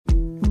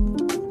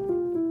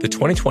The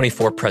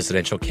 2024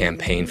 presidential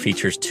campaign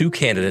features two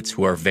candidates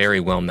who are very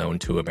well known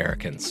to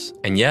Americans.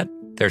 And yet,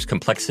 there's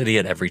complexity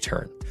at every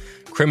turn.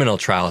 Criminal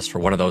trials for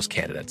one of those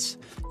candidates.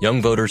 Young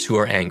voters who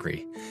are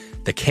angry.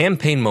 The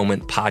Campaign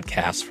Moment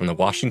podcast from the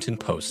Washington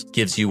Post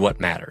gives you what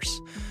matters.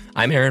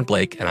 I'm Aaron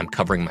Blake, and I'm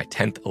covering my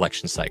 10th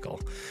election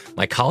cycle.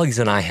 My colleagues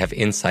and I have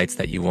insights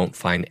that you won't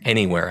find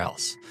anywhere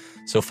else.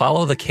 So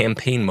follow the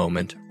Campaign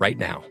Moment right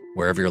now,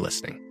 wherever you're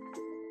listening.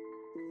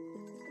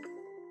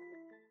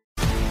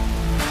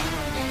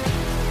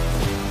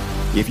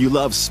 If you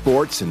love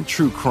sports and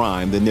true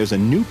crime, then there's a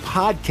new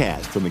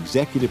podcast from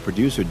executive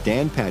producer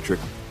Dan Patrick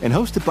and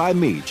hosted by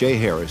me, Jay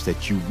Harris,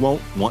 that you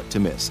won't want to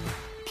miss.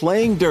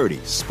 Playing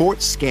Dirty: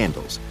 Sports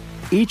Scandals.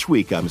 Each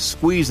week, I'm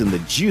squeezing the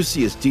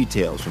juiciest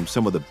details from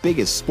some of the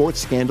biggest sports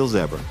scandals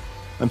ever.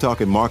 I'm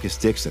talking Marcus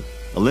Dixon,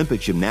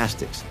 Olympic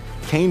gymnastics,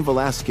 Cain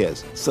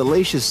Velasquez,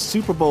 salacious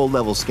Super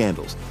Bowl-level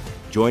scandals.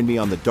 Join me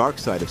on the dark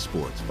side of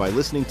sports by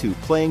listening to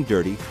Playing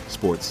Dirty: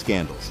 Sports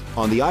Scandals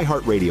on the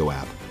iHeartRadio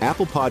app,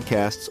 Apple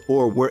Podcasts,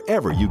 or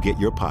wherever you get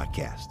your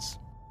podcasts.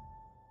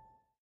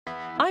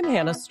 I'm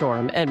Hannah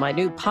Storm, and my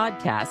new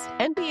podcast,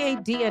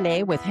 NBA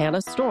DNA with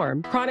Hannah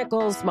Storm,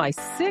 chronicles my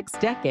 6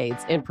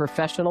 decades in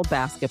professional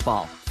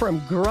basketball.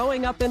 From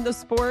growing up in the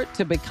sport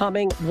to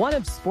becoming one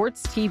of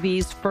sports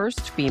TV's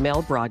first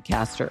female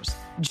broadcasters.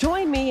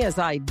 Join me as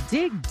I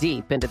dig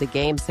deep into the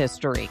game's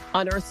history,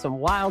 unearth some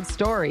wild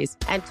stories,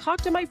 and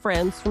talk to my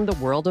friends from the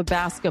world of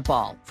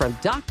basketball, from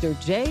Dr.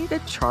 J to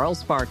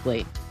Charles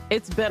Barkley.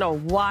 It's been a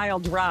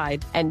wild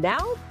ride, and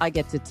now I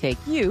get to take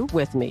you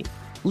with me.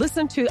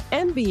 Listen to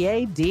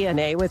NBA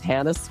DNA with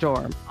Hannah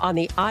Storm on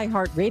the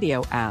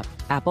iHeartRadio app,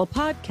 Apple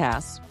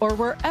Podcasts, or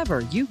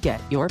wherever you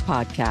get your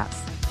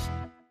podcasts.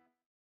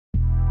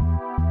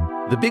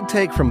 The Big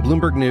Take from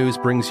Bloomberg News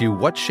brings you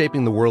what's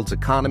shaping the world's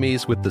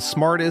economies with the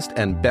smartest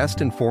and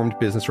best-informed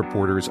business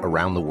reporters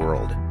around the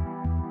world.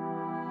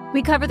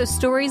 We cover the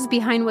stories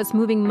behind what's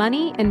moving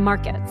money and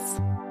markets,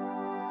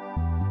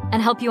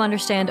 and help you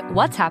understand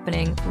what's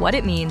happening, what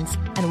it means,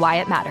 and why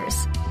it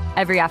matters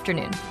every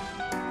afternoon.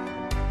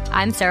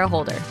 I'm Sarah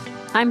Holder.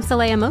 I'm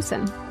Saleha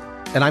Mohsin.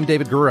 And I'm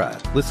David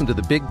Gura. Listen to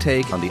The Big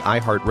Take on the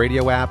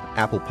iHeartRadio app,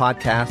 Apple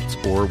Podcasts,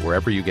 or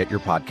wherever you get your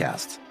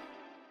podcasts.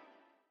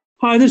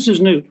 Hi, this is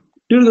Newt.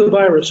 Due to the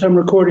virus, I'm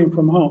recording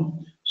from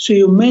home, so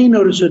you may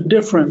notice a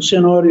difference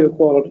in audio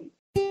quality.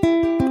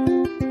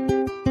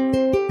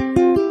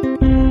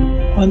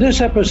 On this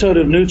episode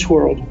of Newt's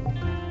World,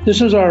 this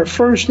is our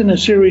first in a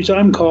series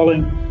I'm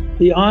calling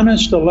The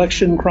Honest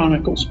Election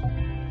Chronicles,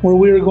 where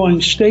we are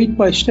going state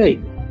by state,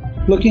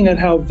 looking at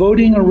how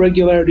voting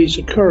irregularities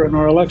occur in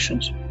our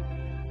elections.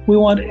 We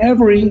want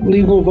every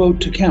legal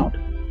vote to count,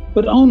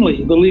 but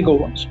only the legal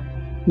ones,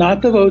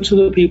 not the votes of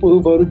the people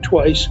who voted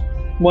twice,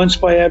 once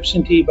by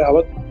absentee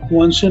ballot,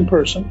 once in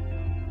person,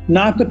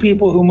 not the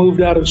people who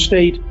moved out of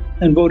state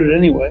and voted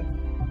anyway,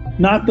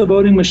 not the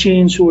voting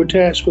machines who were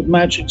tasked with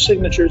matching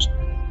signatures,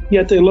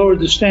 yet they lowered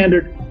the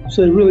standard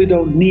so they really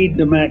don't need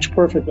to match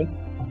perfectly.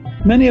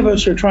 Many of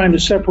us are trying to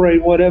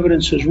separate what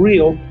evidence is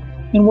real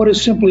and what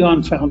is simply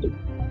unfounded.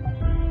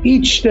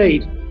 Each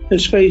state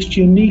has faced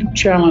unique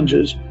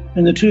challenges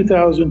in the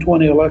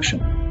 2020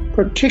 election,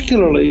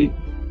 particularly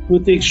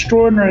with the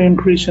extraordinary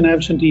increase in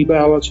absentee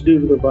ballots due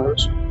to the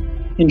virus.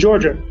 In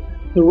Georgia,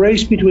 the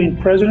race between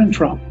President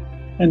Trump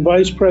and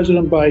Vice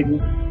President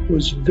Biden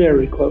was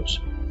very close.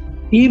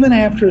 Even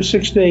after a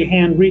 6-day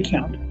hand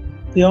recount,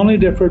 they only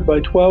differed by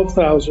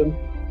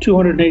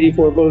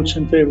 12,284 votes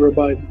in favor of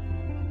Biden,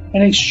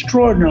 an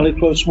extraordinarily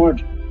close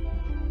margin.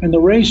 And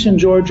the race in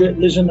Georgia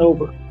isn't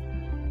over.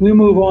 We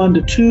move on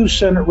to 2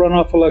 Senate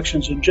runoff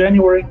elections in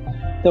January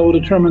that will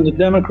determine the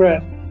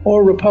Democrat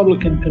or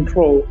Republican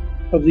control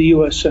of the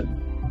U.S. Senate.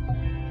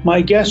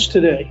 My guests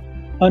today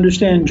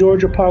understand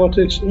Georgia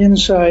politics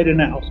inside and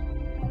out.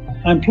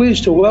 I'm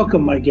pleased to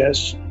welcome my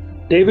guests,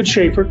 David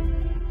Shafer,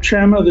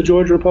 chairman of the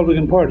Georgia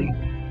Republican Party,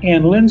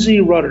 and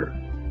Lindsey Rutter,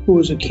 who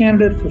is a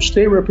candidate for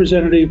state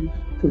representative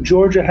for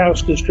Georgia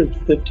House District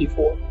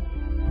 54.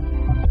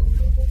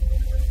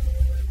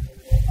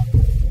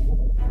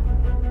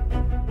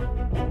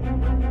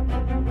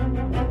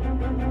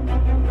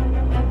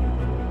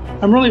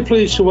 I'm really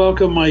pleased to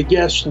welcome my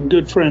guest and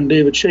good friend,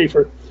 David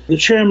Shafer, the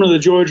chairman of the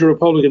Georgia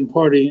Republican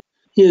Party.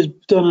 He has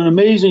done an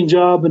amazing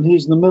job, and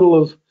he's in the middle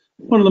of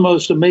one of the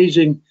most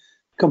amazing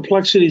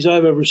complexities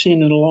I've ever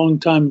seen in a long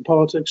time in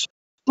politics.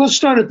 Let's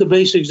start at the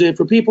basics, Dave.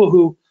 For people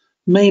who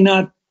may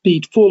not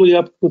be fully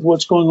up with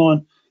what's going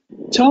on,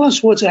 tell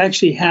us what's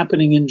actually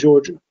happening in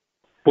Georgia.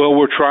 Well,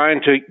 we're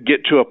trying to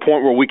get to a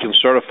point where we can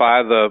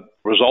certify the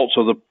results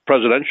of the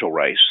presidential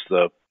race.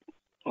 The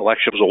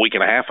election was a week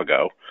and a half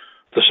ago.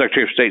 The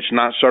Secretary of State's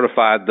not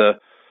certified the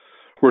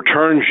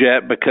returns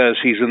yet because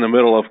he's in the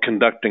middle of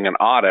conducting an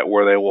audit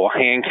where they will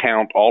hand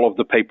count all of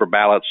the paper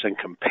ballots and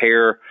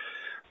compare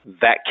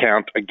that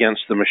count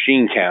against the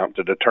machine count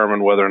to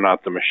determine whether or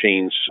not the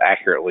machines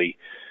accurately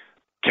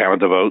counted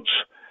the votes.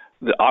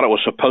 The audit was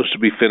supposed to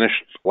be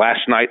finished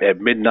last night at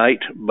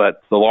midnight,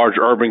 but the large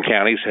urban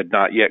counties had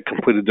not yet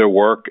completed their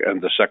work,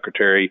 and the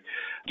Secretary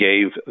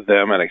gave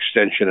them an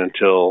extension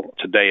until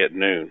today at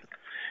noon.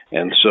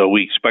 And so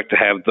we expect to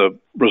have the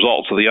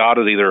results of the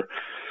audit either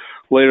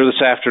later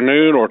this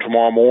afternoon or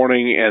tomorrow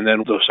morning, and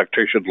then the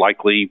Secretary should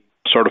likely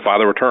certify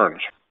the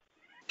returns.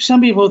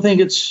 Some people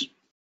think it's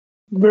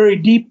very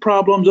deep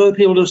problems. Other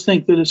people just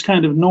think that it's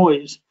kind of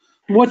noise.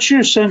 What's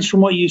your sense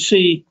from what you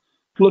see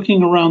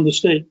looking around the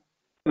state?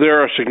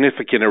 There are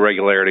significant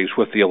irregularities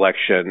with the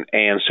election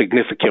and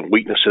significant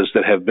weaknesses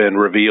that have been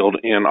revealed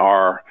in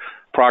our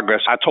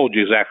progress. I told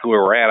you exactly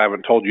where we're at. I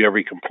haven't told you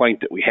every complaint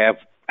that we have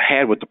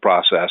had with the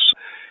process.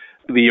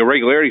 The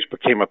irregularities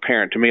became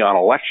apparent to me on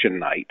election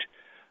night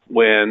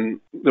when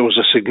there was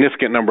a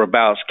significant number of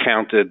ballots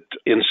counted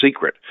in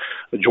secret.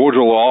 The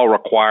Georgia law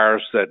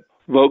requires that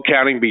vote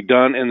counting be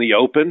done in the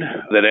open,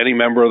 that any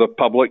member of the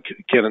public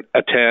can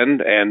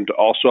attend, and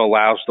also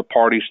allows the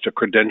parties to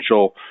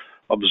credential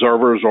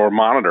observers or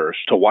monitors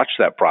to watch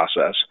that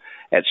process.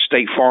 At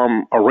State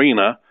Farm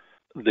Arena,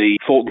 the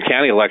Fulton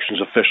County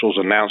elections officials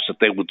announced that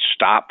they would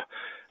stop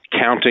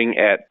counting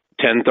at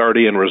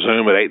 10:30 and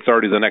resume at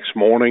 8:30 the next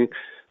morning.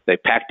 They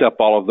packed up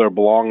all of their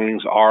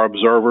belongings. Our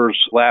observers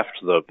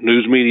left, the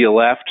news media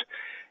left,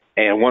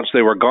 and once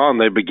they were gone,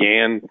 they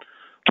began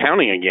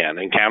counting again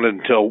and counted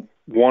until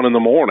 1 in the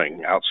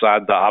morning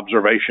outside the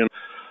observation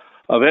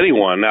of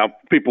anyone. Now,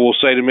 people will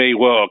say to me,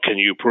 well, can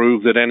you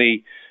prove that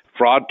any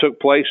fraud took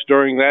place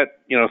during that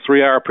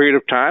 3-hour period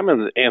of time?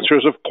 And the answer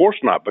is, of course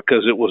not,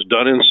 because it was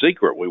done in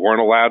secret. We weren't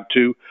allowed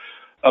to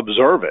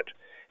observe it.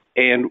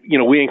 And,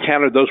 we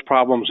encountered those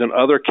problems in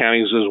other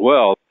counties as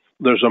well.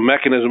 There's a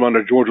mechanism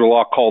under Georgia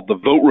law called the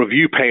vote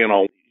review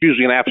panel,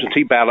 usually an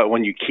absentee ballot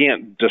when you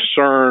can't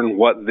discern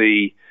what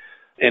the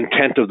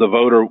intent of the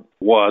voter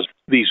was.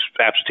 These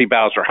absentee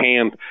ballots are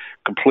hand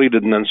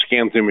completed and then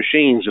scanned through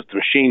machines. If the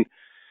machine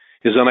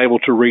is unable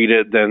to read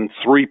it, then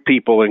 3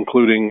 people,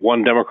 including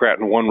 1 Democrat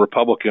and 1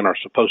 Republican, are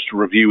supposed to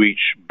review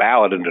each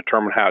ballot and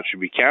determine how it should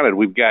be counted.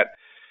 We've got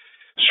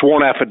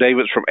sworn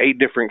affidavits from 8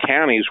 different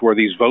counties where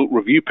these vote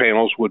review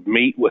panels would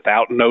meet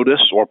without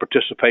notice or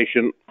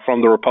participation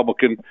from the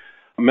Republican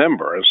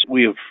members.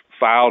 We have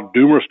filed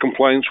numerous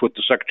complaints with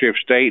the Secretary of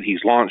State.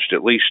 He's launched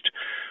at least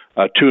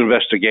 2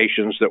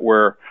 investigations that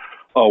we're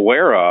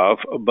aware of,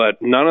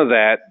 but none of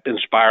that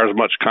inspires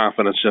much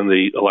confidence in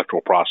the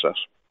electoral process.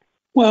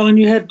 Well, and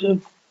you had,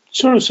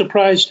 sort of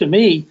surprise to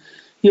me,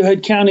 you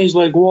had counties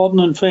like Walton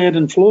and Fayette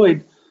and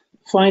Floyd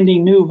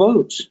finding new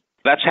votes.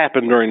 That's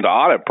happened during the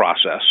audit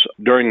process.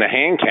 During the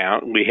hand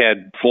count, we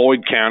had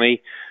Floyd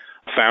County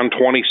found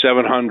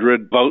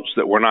 2,700 votes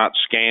that were not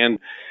scanned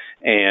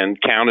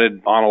and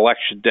counted on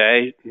election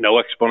day. No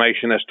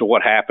explanation as to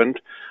what happened.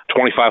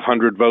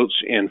 2,500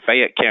 votes in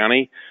Fayette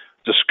County,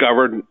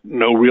 discovered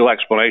no real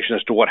explanation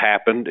as to what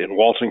happened. In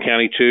Walton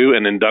County, too,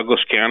 and in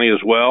Douglas County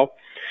as well.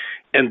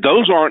 And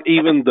those aren't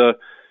even the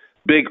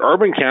big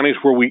urban counties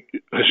where we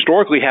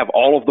historically have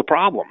all of the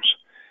problems.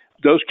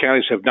 Those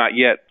counties have not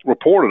yet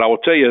reported. I will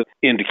tell you,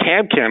 in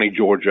DeKalb County,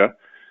 Georgia,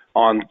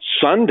 on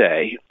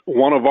Sunday,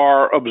 one of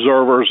our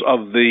observers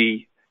of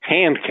the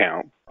hand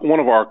count, one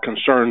of our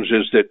concerns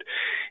is that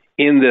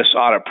in this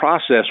audit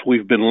process,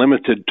 we've been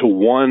limited to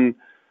 1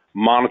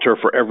 monitor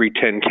for every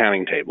 10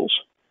 counting tables,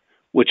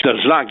 which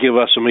does not give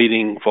us a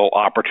meaningful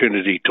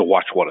opportunity to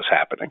watch what is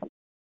happening.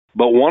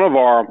 But one of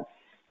our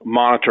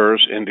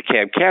monitors in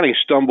DeKalb County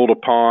stumbled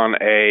upon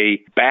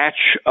a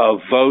batch of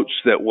votes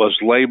that was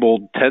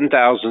labeled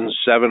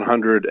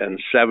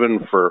 10,707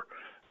 for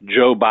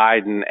Joe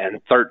Biden and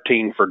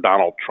 13 for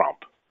Donald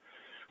Trump,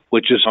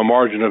 which is a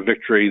margin of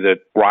victory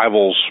that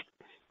rivals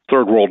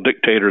third world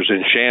dictators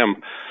in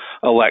sham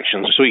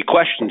elections. So he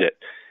questioned it,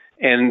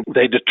 and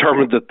they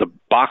determined that the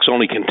box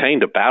only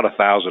contained about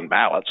 1,000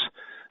 ballots.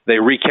 They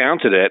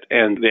recounted it,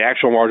 and the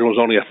actual margin was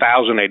only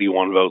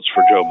 1,081 votes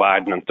for Joe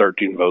Biden and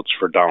 13 votes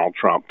for Donald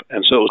Trump.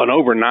 And so it was an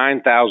over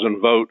 9,000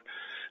 vote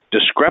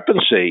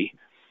discrepancy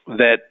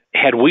that,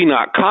 had we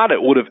not caught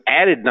it, would have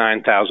added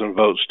 9,000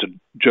 votes to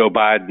Joe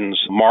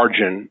Biden's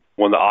margin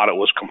when the audit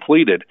was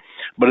completed.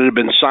 But it had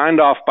been signed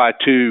off by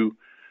 2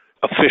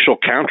 official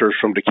counters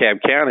from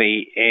DeKalb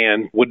County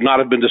and would not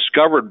have been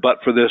discovered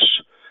but for this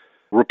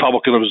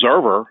Republican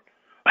observer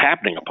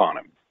happening upon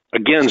him.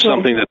 Again,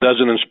 something that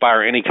doesn't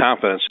inspire any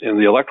confidence in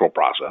the electoral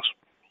process.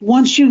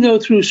 Once you go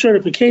through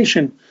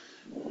certification,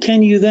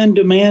 can you then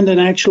demand an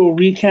actual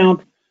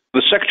recount?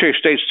 The Secretary of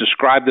State's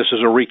described this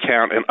as a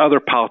recount, and other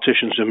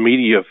politicians and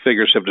media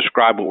figures have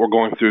described what we're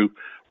going through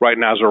right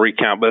now as a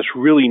recount, but it's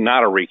really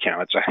not a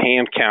recount. It's a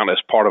hand count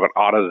as part of an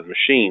audit of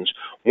machines.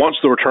 Once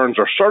the returns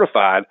are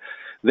certified,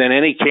 then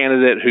any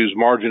candidate whose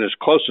margin is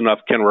close enough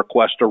can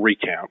request a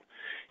recount.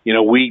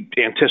 We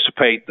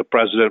anticipate the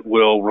president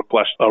will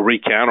request a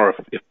recount, or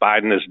if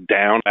Biden is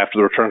down after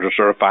the returns are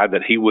certified,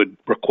 that he would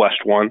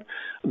request one.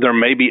 There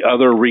may be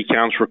other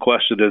recounts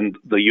requested in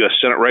the U.S.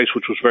 Senate race,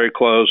 which was very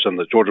close, and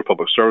the Georgia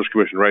Public Service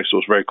Commission race that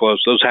was very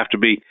close. Those have to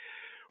be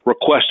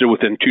requested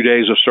within 2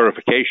 days of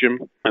certification,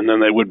 and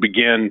then they would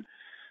begin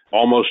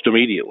almost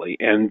immediately.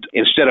 And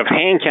instead of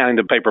hand counting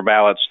the paper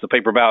ballots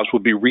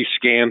would be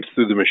rescanned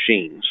through the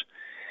machines.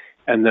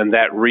 And then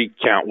that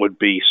recount would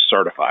be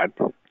certified.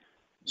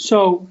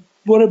 So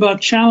what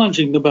about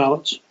challenging the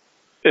ballots?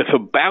 If a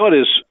ballot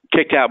is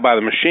kicked out by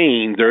the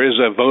machine, there is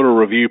a voter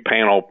review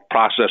panel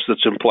process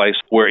that's in place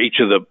where each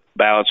of the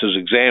ballots is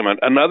examined.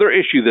 Another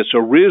issue that's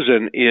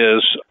arisen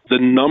is the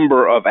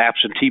number of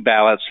absentee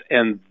ballots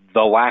and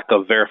the lack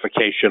of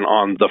verification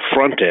on the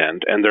front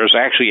end. And there's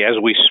actually, as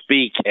we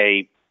speak,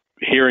 a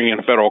hearing in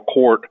federal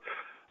court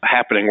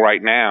happening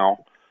right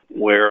now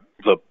where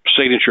the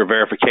signature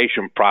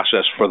verification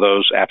process for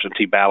those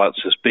absentee ballots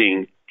is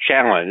being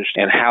challenged,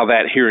 and how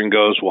that hearing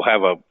goes will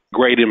have a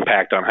great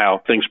impact on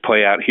how things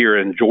play out here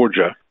in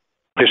Georgia.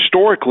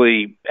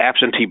 Historically,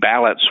 absentee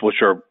ballots,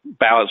 which are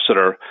ballots that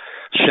are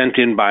sent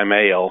in by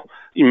mail,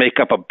 you make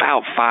up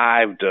about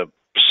 5 to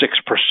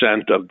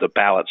 6% of the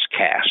ballots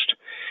cast.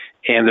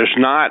 And there's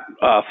not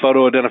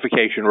photo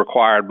identification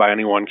required by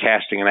anyone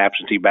casting an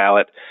absentee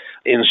ballot.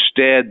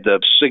 Instead,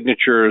 the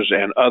signatures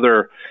and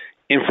other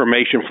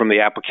information from the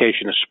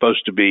application is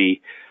supposed to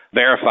be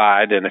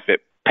verified, and if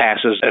it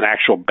passes, an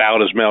actual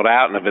ballot is mailed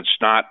out, and if it's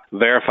not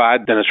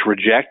verified, then it's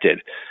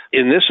rejected.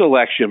 In this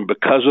election,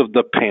 because of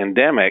the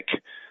pandemic,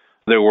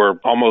 there were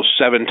almost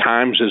 7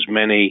 times as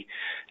many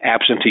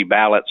absentee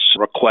ballots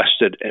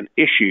requested and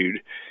issued,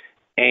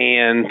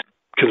 and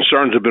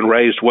concerns have been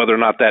raised whether or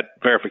not that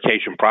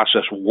verification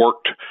process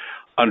worked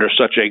under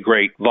such a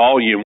great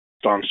volume.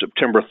 On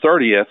September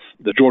 30th,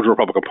 the Georgia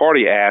Republican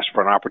Party asked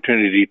for an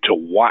opportunity to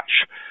watch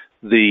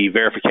the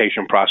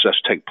verification process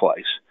take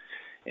place,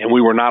 and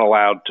we were not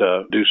allowed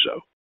to do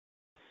so.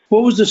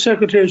 What was the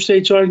Secretary of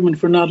State's argument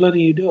for not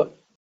letting you do it?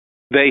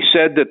 They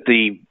said that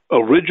the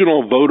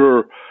original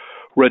voter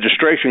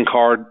registration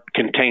card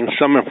contained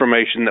some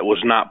information that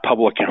was not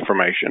public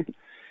information,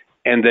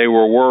 and they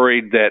were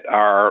worried that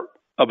our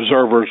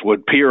observers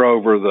would peer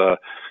over the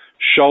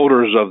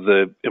shoulders of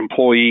the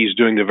employees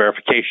doing the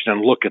verification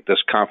and look at this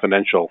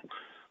confidential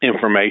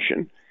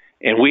information.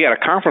 And we had a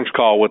conference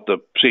call with the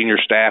senior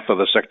staff of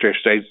the Secretary of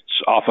State's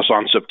office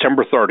on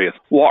September 30th,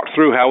 walked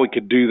through how we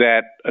could do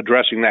that,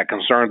 addressing that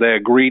concern. They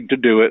agreed to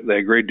do it. They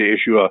agreed to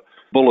issue a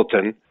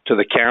bulletin to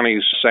the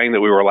counties saying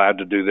that we were allowed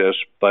to do this,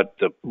 but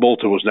the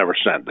bulletin was never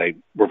sent. They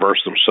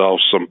reversed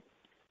themselves some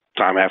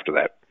time after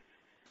that.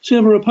 So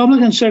you have a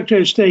Republican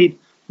Secretary of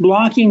State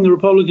blocking the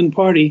Republican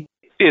Party.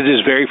 It is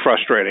very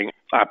frustrating.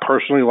 I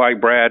personally like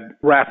Brad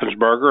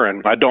Raffensperger,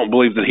 and I don't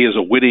believe that he is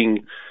a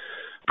witting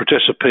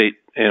participant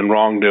in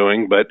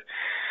wrongdoing, but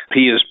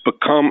he has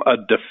become a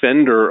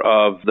defender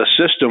of the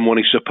system when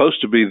he's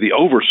supposed to be the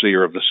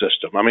overseer of the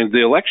system. I mean,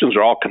 the elections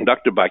are all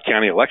conducted by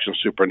county election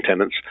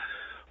superintendents.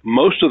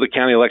 Most of the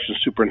county election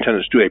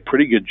superintendents do a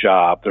pretty good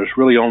job. There's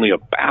really only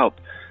about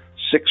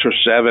 6 or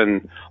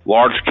 7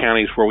 large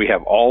counties where we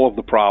have all of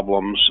the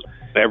problems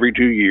every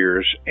 2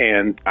 years,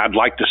 and I'd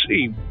like to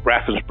see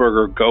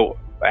Raffensperger go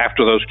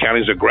after those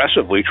counties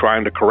aggressively,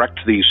 trying to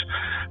correct these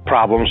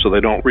problems so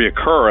they don't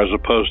reoccur, as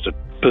opposed to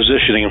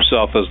positioning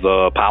himself as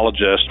the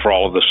apologist for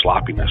all of this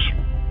sloppiness.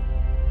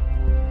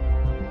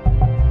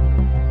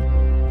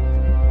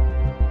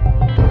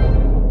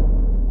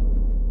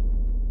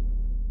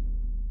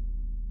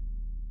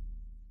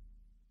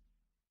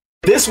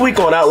 This week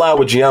on Out Loud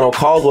with Gianno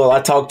Caldwell,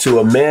 I talked to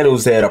a man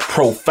who's had a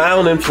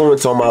profound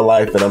influence on my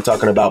life, and I'm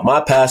talking about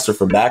my pastor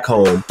from back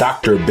home,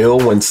 Dr. Bill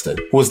Winston,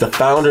 who is the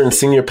founder and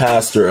senior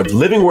pastor of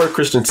Living Word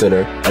Christian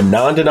Center, a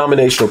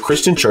non-denominational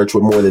Christian church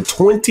with more than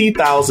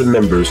 20,000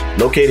 members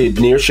located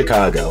near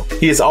Chicago.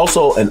 He is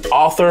also an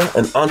author,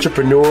 an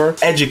entrepreneur,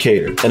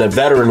 educator, and a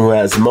veteran who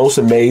has the most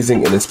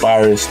amazing and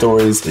inspiring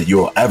stories that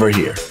you'll ever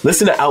hear.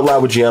 Listen to Out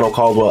Loud with Gianno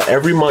Caldwell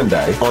every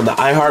Monday on the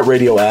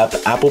iHeartRadio app,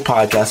 Apple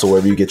Podcasts, or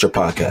wherever you get your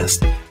podcasts.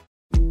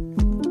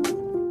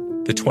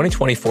 The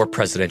 2024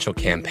 presidential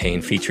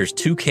campaign features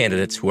 2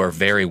 candidates who are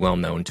very well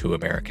known to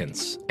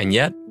Americans. And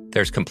yet,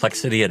 there's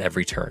complexity at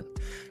every turn.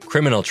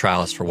 Criminal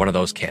trials for one of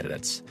those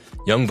candidates.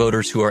 Young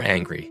voters who are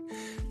angry.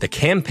 The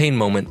Campaign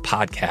Moment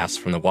podcast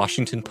from the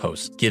Washington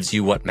Post gives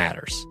you what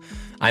matters.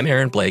 I'm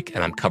Aaron Blake,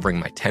 and I'm covering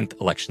my 10th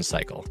election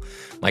cycle.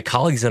 My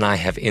colleagues and I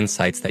have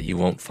insights that you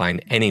won't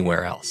find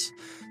anywhere else.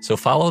 So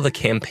follow the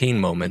Campaign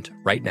Moment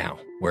right now,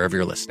 wherever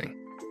you're listening.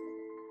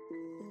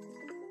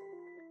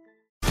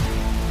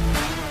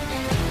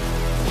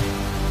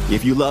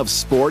 If you love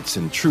sports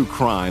and true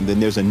crime, then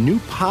there's a new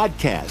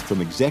podcast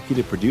from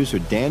executive producer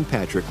Dan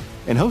Patrick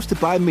and hosted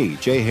by me,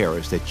 Jay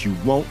Harris, that you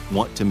won't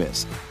want to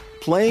miss.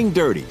 Playing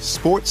Dirty: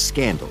 Sports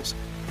Scandals.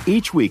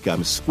 Each week,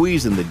 I'm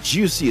squeezing the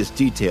juiciest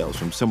details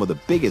from some of the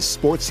biggest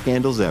sports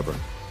scandals ever.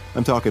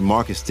 I'm talking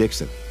Marcus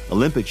Dixon,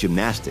 Olympic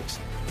gymnastics,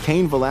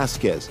 Cain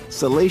Velasquez,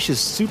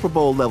 salacious Super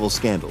Bowl-level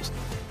scandals.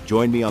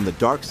 Join me on the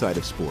dark side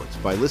of sports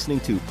by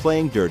listening to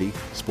Playing Dirty: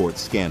 Sports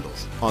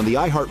Scandals on the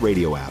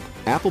iHeartRadio app,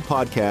 Apple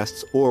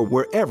Podcasts, or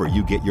wherever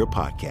you get your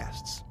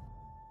podcasts.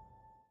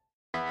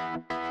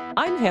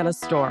 I'm Hannah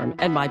Storm,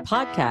 and my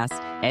podcast,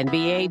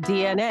 NBA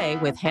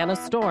DNA with Hannah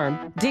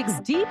Storm, digs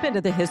deep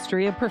into the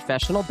history of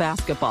professional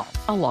basketball,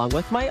 along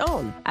with my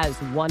own, as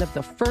one of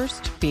the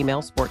first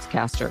female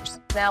sportscasters.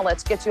 Now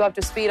let's get you up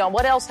to speed on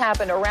what else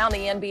happened around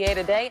the NBA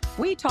today.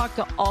 We talk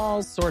to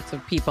all sorts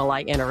of people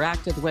I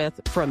interacted with,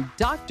 from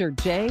Dr.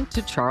 J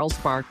to Charles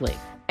Barkley,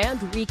 and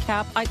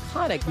recap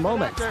iconic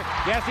moments.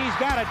 Yes, he's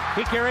got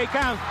it. Here he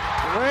comes.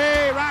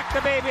 Way rock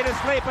the baby to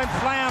sleep and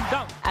slam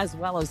dunk. As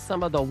well as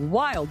some of the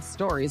wild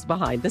stories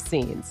behind the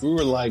scenes. We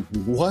were like,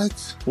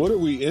 what? What are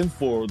we in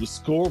for? The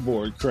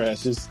scoreboard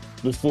crashes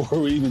before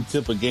we even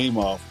tip a game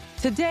off.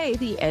 Today,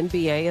 the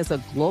NBA is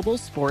a global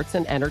sports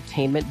and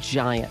entertainment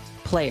giant.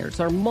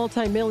 Players are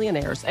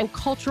multimillionaires and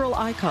cultural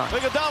icons.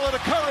 Iguodala to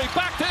Curry,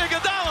 back to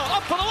Iguodala,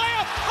 up for the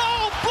layup.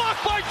 Oh,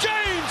 blocked by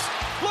James.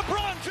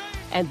 LeBron James.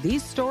 And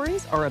these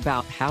stories are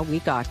about how we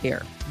got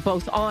here,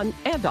 both on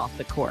and off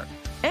the court.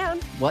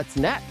 And what's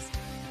next?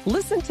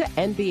 Listen to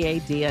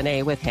NBA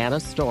DNA with Hannah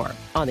Storm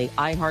on the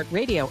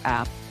iHeartRadio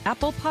app,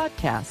 Apple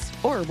Podcasts,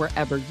 or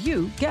wherever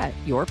you get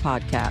your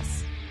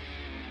podcasts.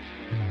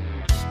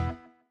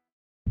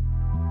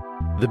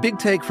 The Big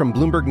Take from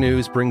Bloomberg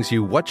News brings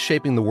you what's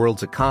shaping the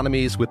world's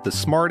economies with the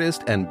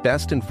smartest and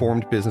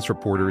best-informed business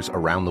reporters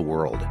around the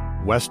world.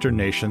 Western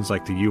nations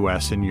like the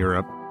U.S. and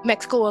Europe.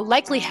 Mexico will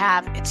likely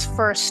have its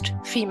first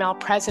female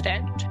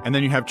president. And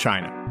then you have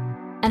China.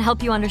 And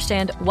help you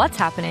understand what's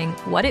happening,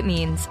 what it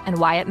means, and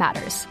why it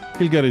matters.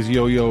 He'll get his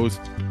yo-yos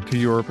to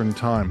Europe in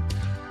time.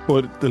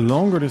 But the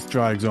longer this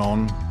drags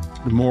on,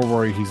 the more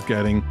worry he's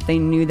getting. They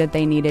knew that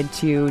they needed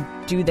to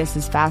do this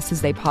as fast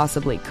as they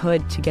possibly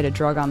could to get a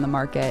drug on the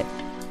market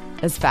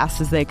as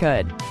fast as they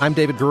could. I'm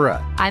David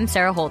Gura. I'm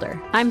Sarah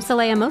Holder. I'm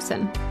Saleha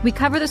Mohsen. We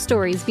cover the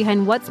stories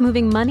behind what's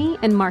moving money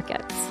and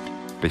markets.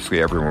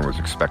 Basically, everyone was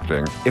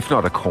expecting, if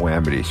not a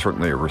calamity,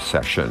 certainly a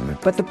recession.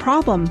 But the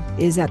problem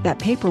is that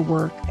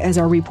paperwork, as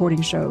our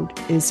reporting showed,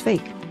 is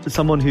fake. As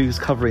someone who's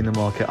covering the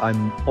market,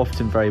 I'm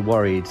often very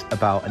worried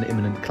about an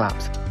imminent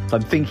collapse. So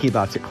I'm thinking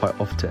about it quite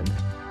often.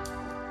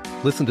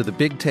 Listen to The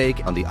Big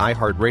Take on the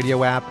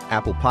iHeartRadio app,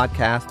 Apple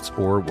Podcasts,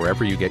 or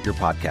wherever you get your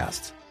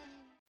podcasts.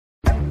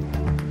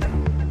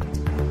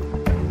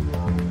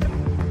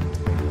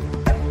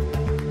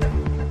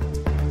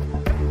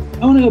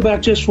 I want to go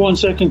back just for 1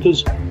 second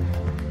because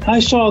I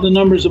saw the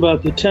numbers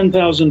about the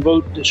 10,000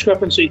 vote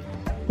discrepancy,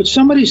 but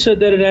somebody said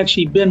that it had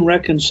actually been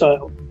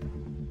reconciled.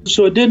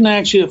 So it didn't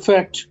actually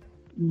affect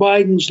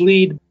Biden's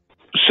lead.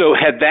 So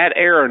had that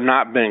error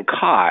not been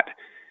caught,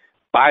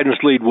 Biden's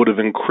lead would have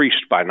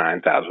increased by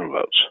 9,000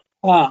 votes.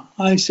 Ah,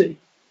 I see.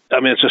 I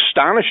mean, it's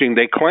astonishing.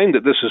 They claim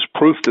that this is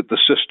proof that the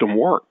system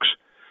works.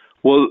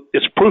 Well,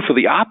 it's proof of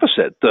the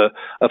opposite. The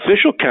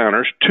official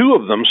counters, 2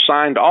 of them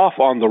signed off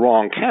on the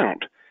wrong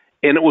count.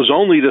 And it was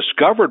only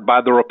discovered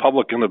by the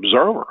Republican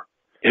Observer,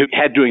 who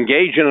had to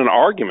engage in an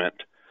argument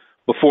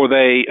before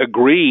they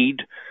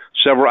agreed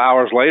several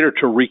hours later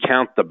to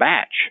recount the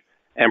batch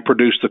and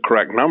produce the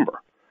correct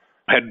number.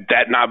 Had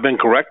that not been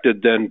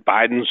corrected, then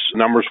Biden's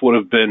numbers would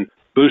have been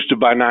boosted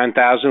by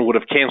 9,000, would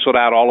have canceled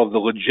out all of the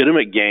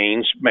legitimate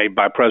gains made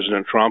by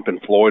President Trump in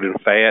Floyd and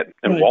Fayette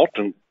and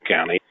Walton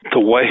County. The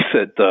way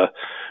that the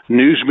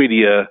news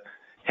media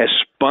has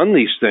spun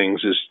these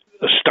things is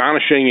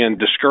astonishing and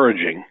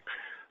discouraging.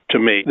 To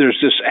me, there's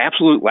this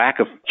absolute lack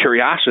of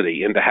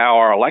curiosity into how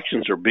our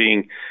elections are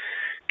being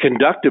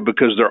conducted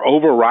because their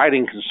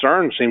overriding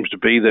concern seems to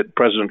be that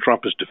President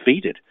Trump is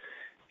defeated.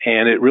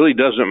 And it really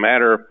doesn't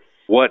matter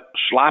what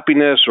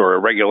sloppiness or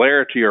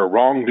irregularity or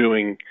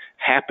wrongdoing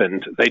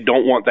happened. They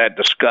don't want that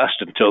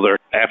discussed until they're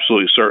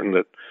absolutely certain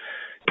that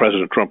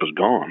President Trump is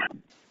gone.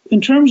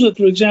 In terms of,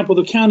 for example,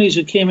 the counties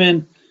that came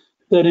in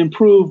that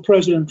improved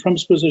President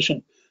Trump's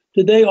position,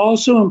 did they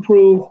also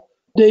improve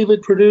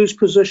David Perdue's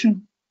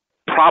position?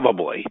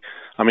 Probably.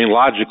 I mean,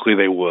 logically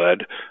they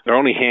would. They're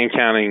only hand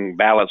counting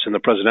ballots in the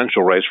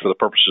presidential race for the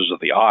purposes of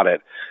the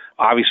audit.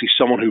 Obviously,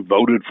 someone who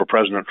voted for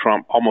President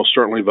Trump almost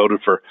certainly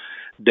voted for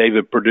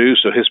David Perdue,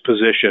 so his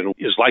position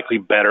is likely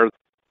better.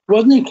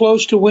 Wasn't he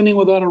close to winning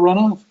without a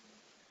runoff?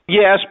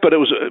 Yes, but it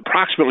was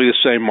approximately the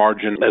same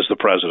margin as the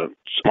president's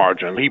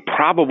margin. He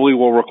probably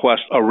will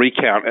request a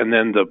recount, and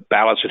then the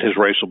ballots in his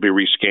race will be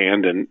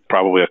rescanned and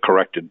probably a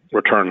corrected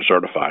return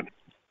certified.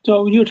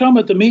 So when you were talking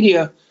about the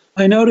media,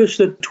 I noticed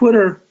that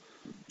Twitter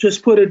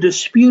just put a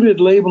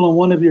disputed label on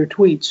one of your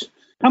tweets.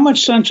 How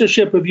much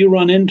censorship have you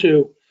run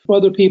into for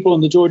other people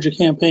in the Georgia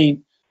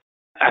campaign?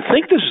 I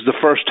think this is the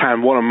first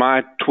time one of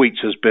my tweets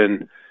has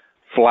been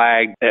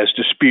flagged as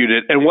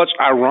disputed. And what's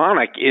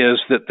ironic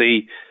is that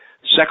the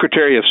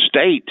Secretary of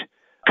State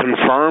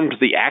confirmed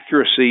the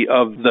accuracy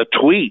of the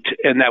tweet,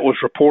 and that was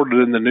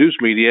reported in the news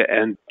media,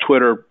 and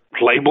Twitter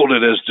labeled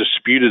it as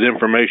disputed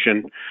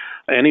information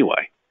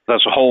anyway.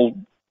 That's a whole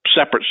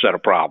separate set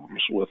of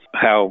problems with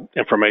how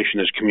information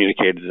is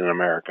communicated in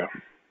America.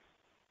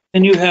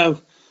 And you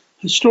have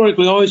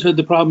historically always had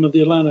the problem of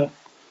the Atlanta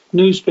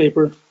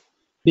newspaper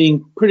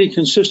being pretty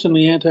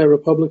consistently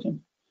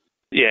anti-Republican.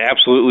 Yeah,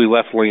 absolutely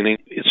left-leaning.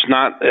 It's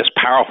not as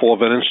powerful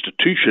of an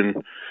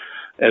institution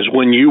as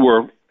when you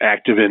were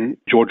active in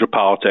Georgia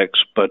politics,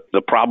 but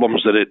the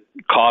problems that it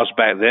caused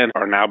back then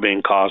are now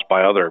being caused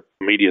by other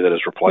media that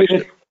has replaced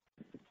it.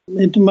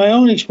 In my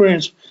own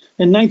experience,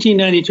 in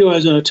 1992, I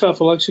was in a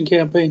tough election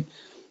campaign.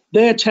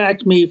 They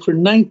attacked me for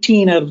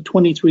 19 out of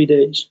 23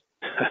 days.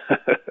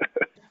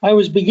 I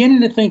was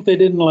beginning to think they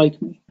didn't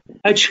like me.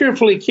 I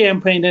cheerfully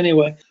campaigned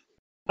anyway.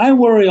 I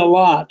worry a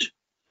lot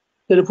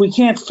that if we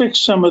can't fix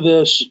some of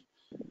this,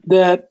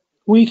 that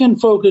we can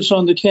focus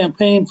on the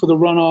campaign for the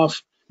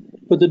runoff,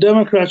 but the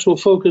Democrats will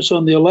focus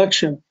on the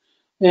election.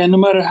 And no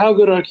matter how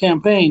good our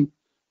campaign,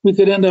 we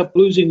could end up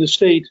losing the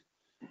state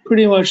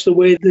pretty much the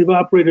way they've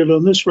operated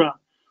on this round.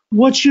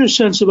 What's your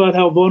sense about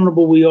how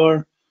vulnerable we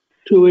are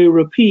to a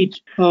repeat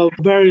of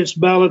various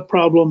ballot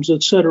problems,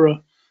 et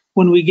cetera,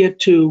 when we get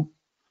to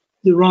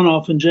the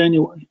runoff in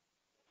January?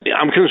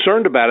 I'm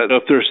concerned about it.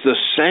 If there's the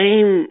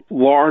same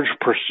large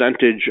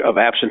percentage of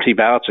absentee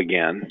ballots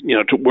again,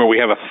 to where we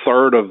have a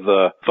third of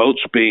the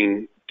votes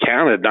being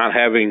counted not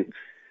having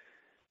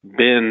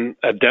been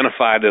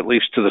identified at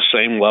least to the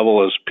same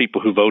level as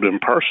people who vote in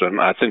person,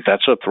 I think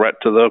that's a threat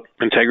to the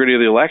integrity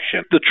of the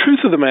election. The truth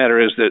of the matter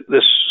is that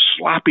this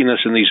sloppiness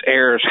and these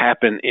errors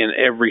happen in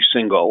every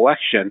single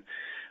election,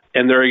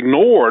 and they're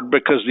ignored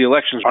because the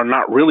elections are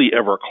not really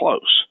ever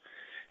close.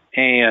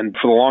 And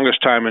for the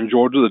longest time in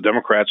Georgia, the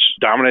Democrats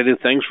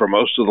dominated things. For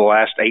most of the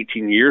last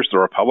 18 years, the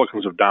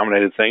Republicans have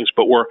dominated things.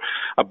 But we're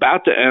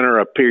about to enter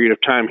a period of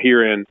time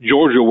here in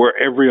Georgia where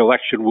every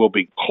election will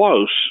be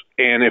close.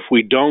 And if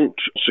we don't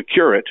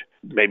secure it,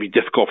 it may be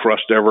difficult for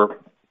us to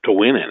ever to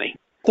win any.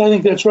 I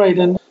think that's right.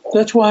 And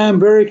that's why I'm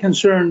very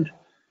concerned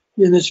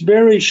in this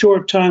very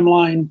short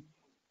timeline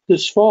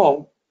this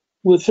fall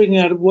with figuring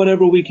out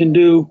whatever we can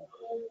do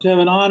to have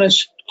an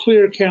honest,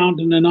 clear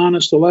count and an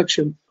honest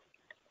election.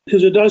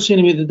 Because it does seem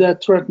to me that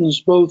that threatens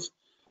both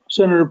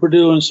Senator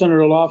Perdue and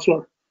Senator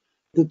Loeffler,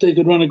 that they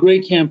could run a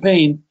great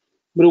campaign,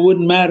 but it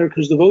wouldn't matter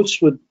because the votes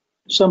would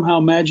somehow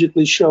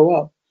magically show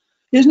up.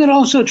 Isn't it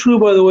also true,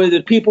 by the way,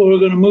 that people who are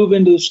going to move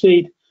into the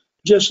state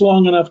just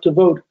long enough to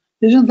vote,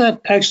 isn't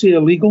that actually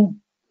illegal?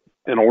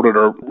 In order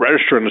to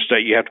register in the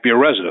state, you have to be a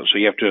resident, so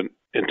you have to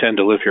intend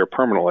to live here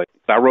permanently.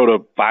 I wrote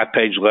a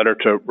 5-page letter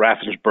to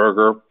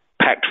Raffensperger,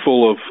 packed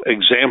full of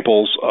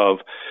examples of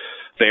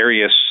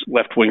various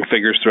left-wing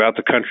figures throughout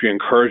the country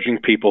encouraging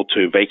people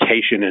to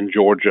vacation in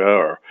Georgia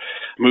or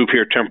move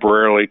here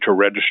temporarily to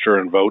register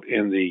and vote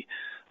in the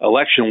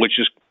election, which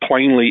is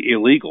plainly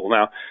illegal.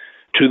 Now,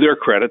 to their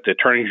credit, the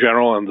Attorney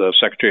General and the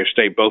Secretary of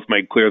State both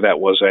made clear that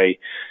was a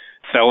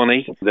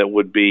felony that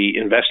would be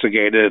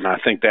investigated, and I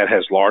think that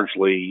has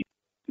largely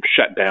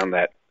shut down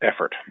that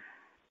effort.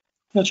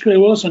 That's great.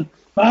 Well, listen,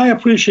 I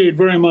appreciate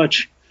very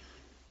much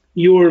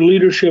your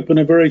leadership in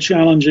a very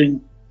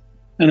challenging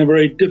and a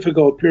very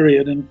difficult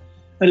period. And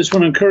I just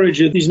want to encourage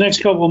you, these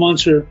next couple of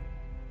months are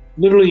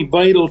literally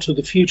vital to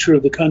the future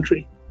of the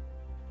country.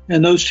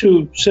 And those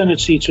 2 Senate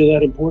seats are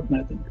that important,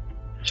 I think.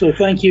 So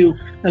thank you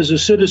as a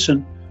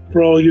citizen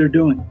for all you're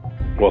doing.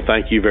 Well,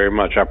 thank you very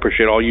much. I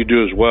appreciate all you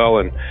do as well,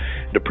 and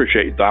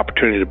appreciate the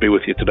opportunity to be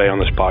with you today on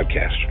this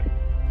podcast.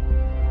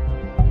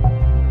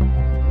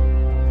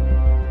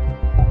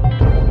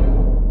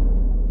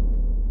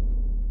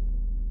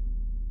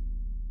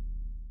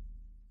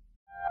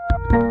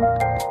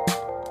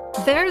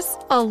 There's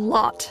a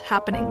lot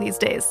happening these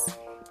days,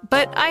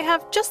 but I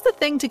have just the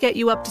thing to get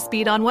you up to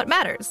speed on what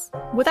matters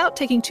without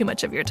taking too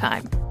much of your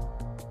time.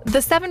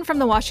 The 7 from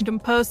the Washington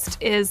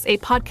Post is a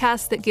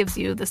podcast that gives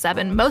you the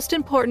 7 most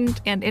important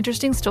and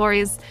interesting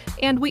stories,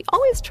 and we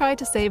always try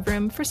to save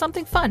room for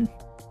something fun.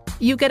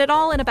 You get it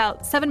all in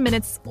about 7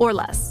 minutes or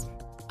less.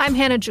 I'm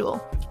Hannah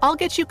Jewell. I'll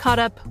get you caught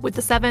up with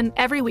the 7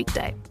 every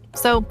weekday,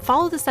 so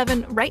follow the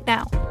 7 right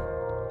now.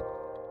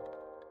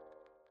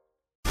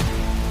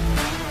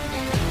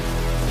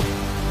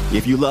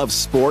 If you love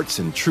sports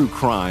and true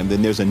crime,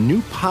 then there's a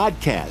new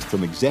podcast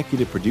from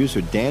executive producer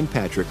Dan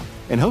Patrick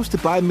and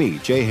hosted by me,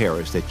 Jay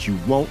Harris, that you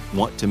won't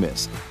want to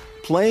miss.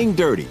 Playing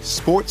Dirty: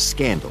 Sports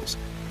Scandals.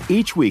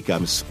 Each week,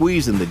 I'm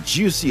squeezing the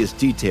juiciest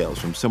details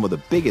from some of the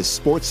biggest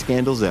sports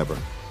scandals ever.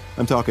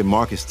 I'm talking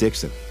Marcus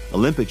Dixon,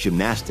 Olympic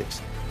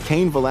gymnastics,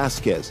 Cain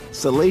Velasquez,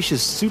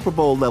 salacious Super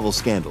Bowl-level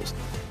scandals.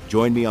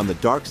 Join me on the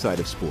dark side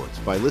of sports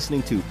by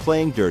listening to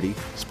Playing Dirty: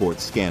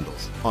 Sports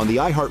Scandals on the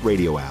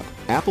iHeartRadio app,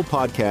 Apple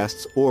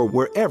Podcasts, or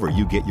wherever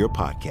you get your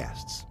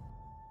podcasts.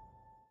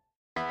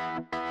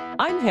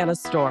 I'm Hannah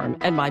Storm,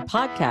 and my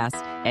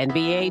podcast,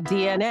 NBA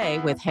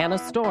DNA with Hannah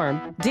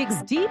Storm,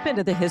 digs deep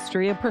into the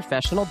history of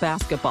professional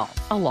basketball,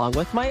 along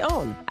with my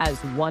own, as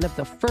one of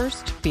the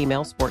first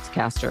female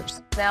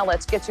sportscasters. Now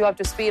let's get you up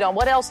to speed on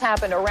what else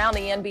happened around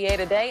the NBA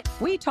today.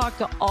 We talked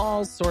to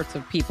all sorts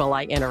of people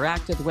I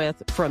interacted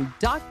with, from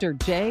Dr.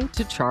 J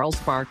to Charles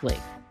Barkley,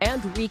 and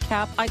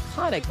recap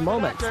iconic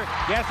moments.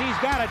 Yes, he's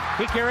got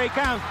it. Here he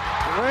comes.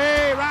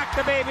 Way rock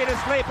the baby to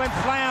sleep and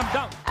slam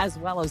dunk. As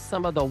well as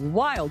some of the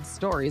wild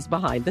stories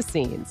behind the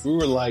scenes. We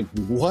were like,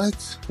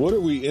 what? What are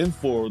we in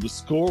for? The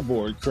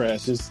scoreboard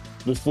crashes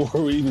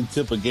before we even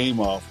tip a game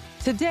off.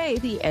 Today,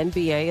 the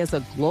NBA is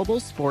a global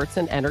sports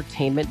and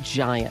entertainment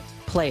giant.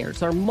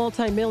 players are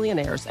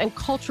multimillionaires and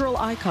cultural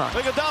icons.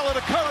 Iguodala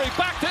to Curry,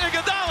 back to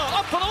Iguodala,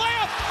 up for the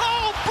layup.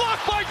 Oh,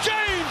 blocked by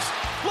James.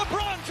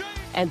 LeBron James.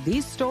 And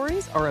these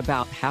stories are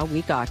about how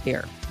we got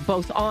here,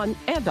 both on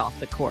and off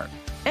the court.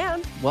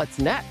 And what's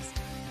next?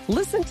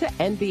 Listen to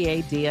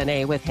NBA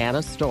DNA with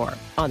Hannah Storm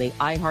on the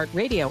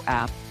iHeartRadio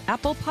app,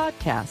 Apple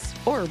Podcasts,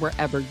 or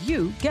wherever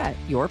you get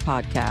your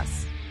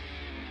podcasts.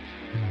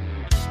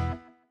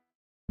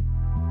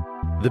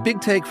 The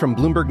Big Take from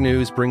Bloomberg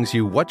News brings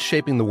you what's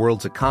shaping the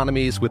world's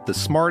economies with the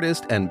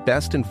smartest and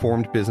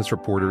best-informed business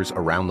reporters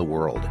around the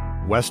world.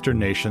 Western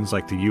nations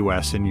like the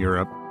U.S. and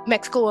Europe.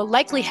 Mexico will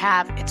likely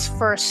have its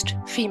first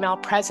female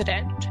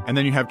president. And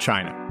then you have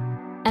China.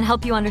 And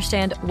help you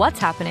understand what's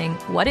happening,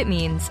 what it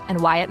means, and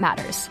why it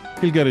matters.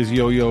 He'll get his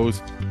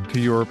yo-yos to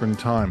Europe in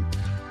time.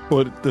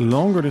 But the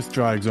longer this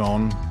drags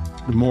on,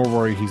 the more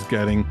worry he's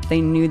getting.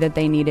 They knew that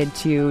they needed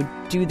to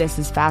do this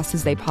as fast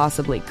as they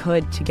possibly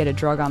could to get a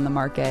drug on the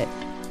market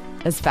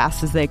as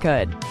fast as they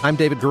could. I'm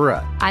David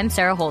Gura. I'm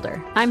Sarah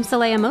Holder. I'm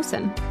Saleha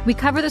Mohsen. We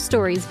cover the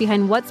stories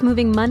behind what's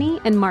moving money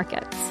and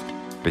markets.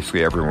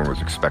 Basically, everyone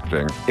was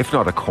expecting, if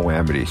not a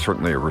calamity,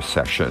 certainly a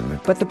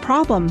recession. But the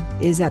problem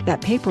is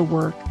that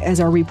paperwork, as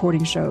our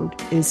reporting showed,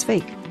 is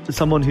fake. As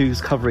someone who's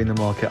covering the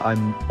market,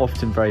 I'm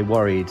often very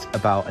worried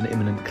about an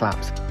imminent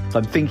collapse. So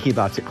I'm thinking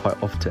about it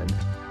quite often.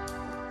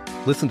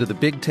 Listen to The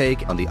Big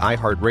Take on the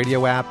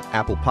iHeartRadio app,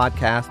 Apple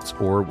Podcasts,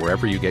 or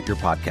wherever you get your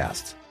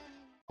podcasts.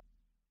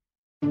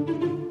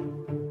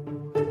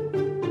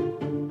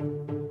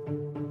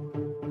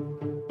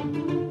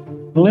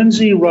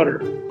 Lindsey Rutter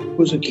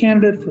was a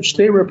candidate for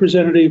state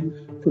representative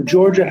for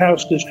Georgia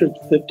House District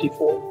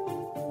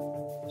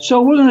 54.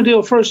 So we're going to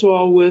deal, first of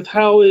all, with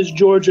how is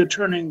Georgia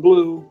turning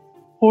blue,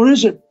 or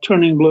is it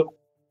turning blue?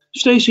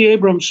 Stacey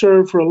Abrams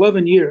served for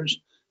 11 years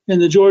in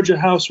the Georgia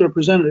House of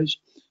Representatives,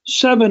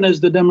 7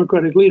 as the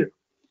Democratic leader.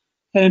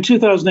 And in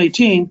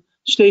 2018,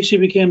 Stacey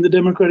became the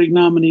Democratic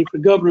nominee for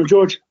governor of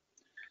Georgia.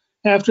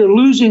 After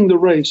losing the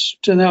race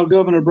to now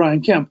Governor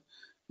Brian Kemp,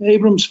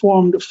 Abrams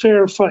formed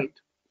Fair Fight.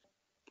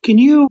 Can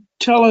you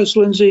tell us,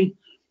 Lindsey,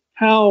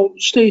 how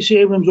Stacey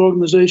Abrams'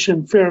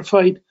 organization, Fair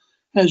Fight,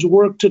 has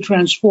worked to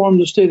transform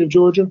the state of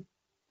Georgia?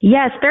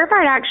 Yes, Fair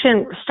Fight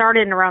Action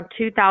started in around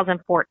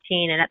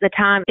 2014, and at the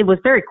time it was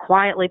very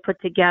quietly put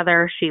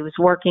together. She was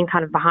working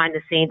kind of behind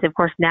the scenes. Of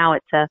course, now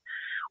it's a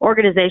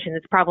organization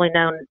that's probably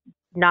known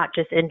not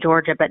just in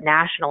Georgia but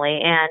nationally.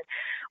 And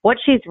what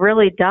she's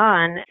really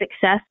done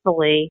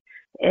successfully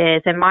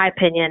is, in my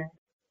opinion,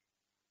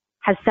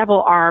 has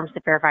several arms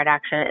to Fair Fight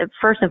Action.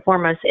 First and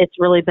foremost, it's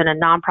really been a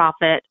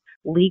nonprofit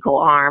legal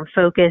arm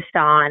focused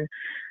on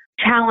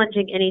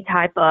challenging any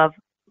type of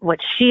what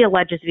she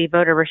alleges to be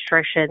voter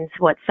restrictions,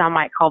 what some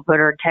might call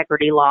voter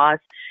integrity laws.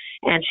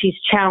 And she's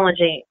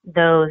challenging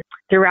those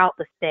throughout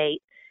the state.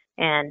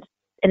 And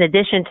in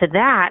addition to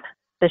that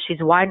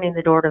she's widening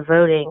the door to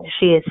voting,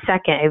 she is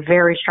second, a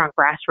very strong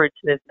grassroots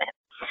movement.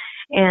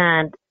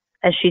 And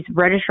as she's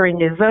registering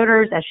new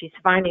voters, as she's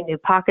finding new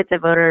pockets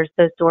of voters,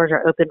 those doors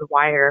are opened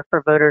wider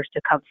for voters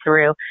to come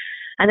through.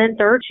 And then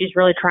third, she's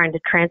really trying to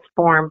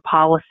transform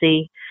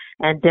policy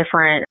and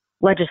different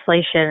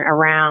legislation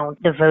around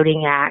the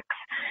voting acts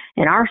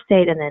in our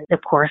state and then,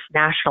 of course,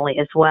 nationally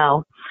as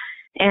well.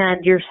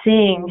 And you're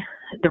seeing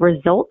the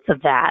results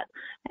of that.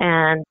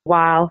 And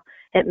while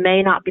it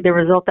may not be the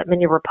result that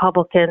many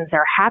Republicans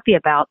are happy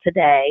about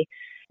today,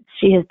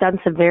 she has done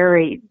some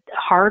very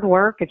hard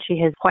work, and she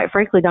has, quite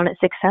frankly, done it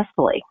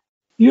successfully.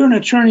 You're an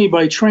attorney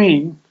by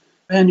training,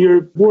 and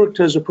you've worked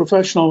as a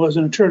professional as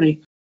an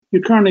attorney.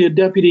 You're currently a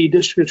deputy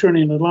district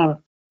attorney in Atlanta.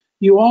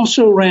 You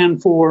also ran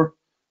for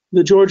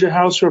the Georgia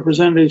House of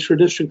Representatives for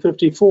District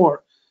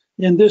 54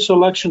 in this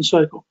election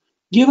cycle.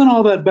 Given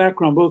all that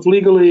background, both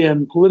legally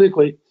and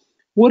politically,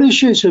 what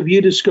issues have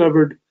you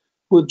discovered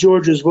with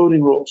Georgia's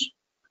voting rolls?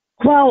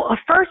 Well,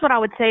 first, what I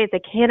would say as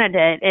a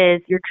candidate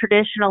is you're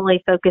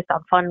traditionally focused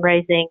on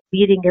fundraising,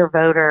 meeting your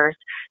voters,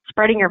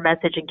 spreading your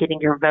message and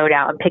getting your vote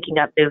out and picking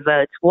up new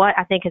votes. What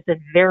I think has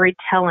been very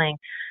telling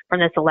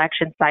from this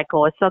election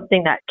cycle is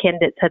something that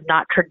candidates have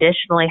not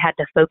traditionally had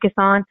to focus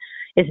on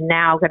is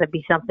now going to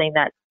be something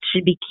that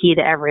should be key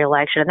to every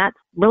election. And that's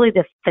really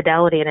the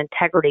fidelity and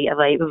integrity of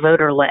a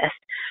voter list.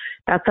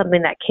 That's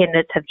something that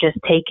candidates have just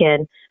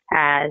taken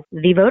as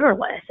the voter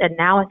list. And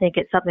now I think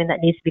it's something that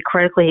needs to be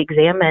critically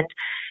examined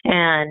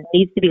and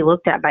needs to be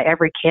looked at by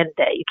every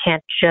candidate. You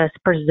can't just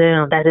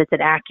presume that it's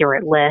an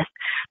accurate list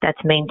that's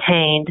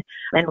maintained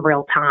in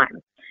real time.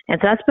 And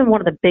so that's been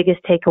one of the biggest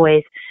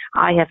takeaways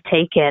I have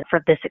taken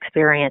from this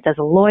experience as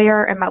a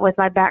lawyer and with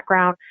my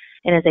background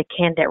and as a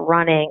candidate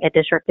running at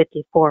District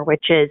 54,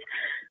 which is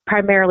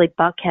primarily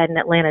Buckhead and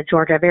Atlanta,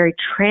 Georgia, a very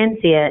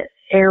transient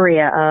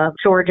area of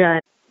Georgia.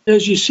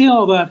 As you see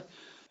all that,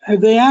 have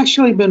they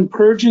actually been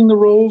purging the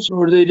rolls,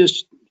 or do they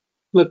just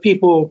let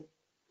people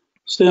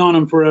stay on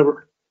them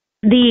forever?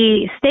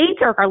 The states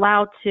are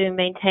allowed to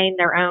maintain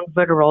their own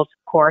voter rolls,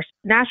 of course.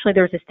 Nationally,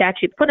 there was a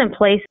statute put in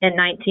place in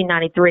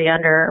 1993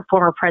 under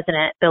former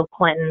President Bill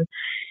Clinton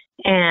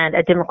and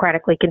a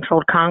democratically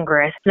controlled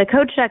Congress. The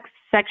code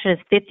section is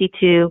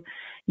 52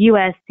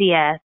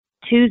 USCS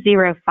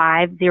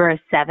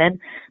 20507,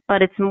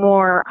 but it's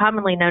more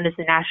commonly known as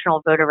the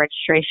National Voter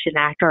Registration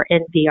Act, or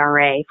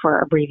NVRA for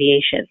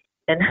abbreviation.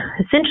 And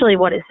essentially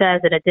what it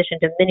says, in addition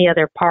to many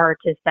other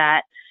parts, is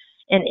that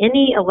in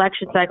any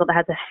election cycle that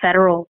has a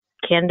federal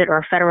candidate or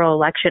a federal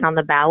election on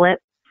the ballot,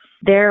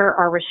 there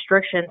are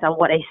restrictions on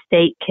what a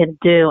state can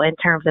do in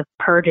terms of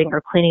purging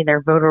or cleaning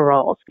their voter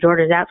rolls.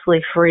 Georgia is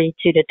absolutely free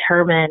to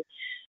determine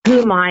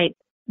who might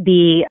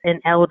be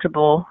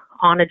ineligible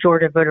on a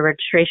Georgia voter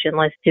registration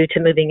list due to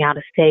moving out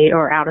of state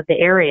or out of the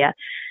area.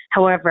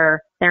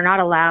 However, they're not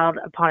allowed,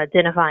 upon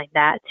identifying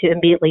that, to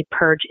immediately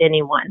purge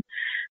anyone.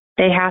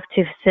 They have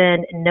to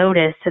send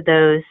notice to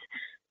those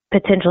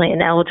potentially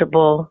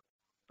ineligible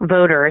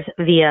voters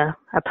via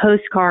a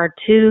postcard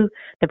to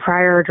the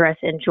prior address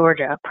in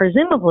Georgia.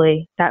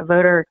 Presumably, that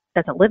voter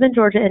doesn't live in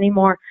Georgia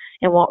anymore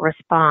and won't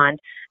respond.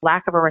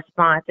 Lack of a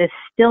response is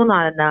still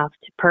not enough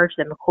to purge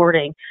them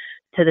according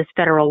to this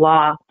federal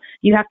law.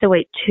 You have to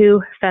wait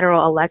 2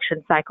 federal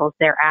election cycles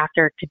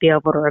thereafter to be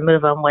able to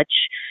remove them, which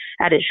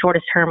at its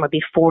shortest term would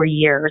be 4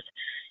 years.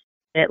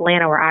 In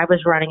Atlanta, where I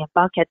was running, in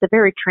Buckhead, it's a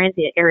very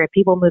transient area.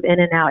 People move in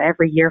and out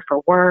every year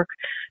for work.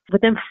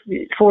 Within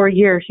 4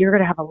 years, you're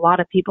going to have a lot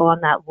of people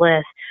on that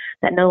list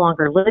that no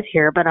longer live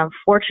here. But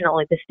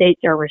unfortunately, the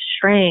states are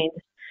restrained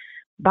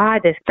by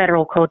this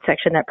federal code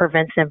section that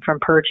prevents them from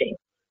purging.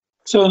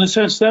 So in a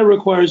sense, that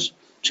requires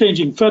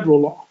changing federal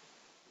law.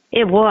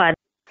 It would.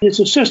 It's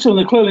a system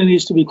that clearly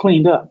needs to be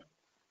cleaned up.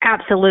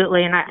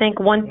 Absolutely. And I think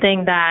one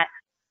thing that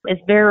is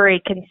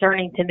very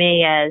concerning to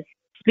me is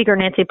Speaker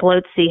Nancy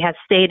Pelosi has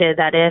stated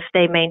that if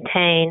they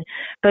maintain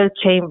both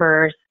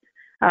chambers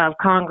of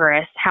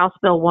Congress, House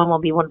Bill 1 will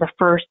be one of the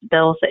first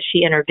bills that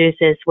she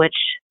introduces, which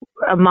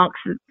amongst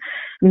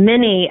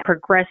many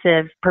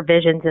progressive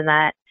provisions in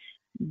that,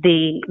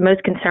 the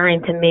most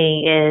concerning to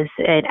me is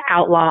an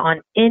outlaw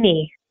on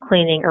any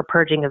cleaning or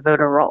purging of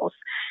voter rolls.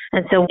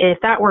 And so if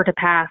that were to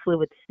pass, we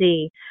would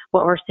see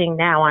what we're seeing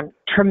now on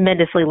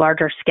tremendously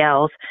larger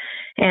scales.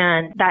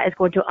 And that is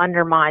going to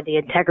undermine the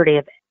integrity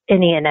of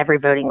any and every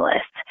voting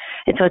list.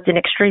 And so it's an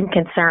extreme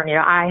concern. You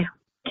know, I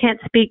can't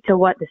speak to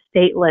what the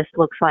state list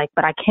looks like,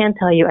 but I can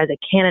tell you as a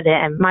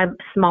candidate in my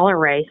smaller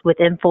race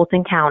within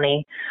Fulton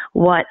County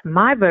what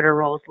my voter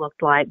rolls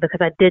looked like,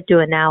 because I did do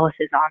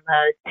analysis on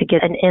those to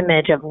get an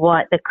image of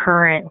what the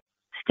current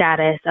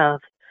status of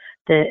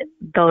the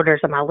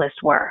voters on my list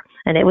were.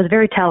 And it was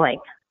very telling.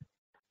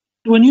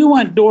 When you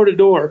went door to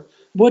door,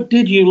 what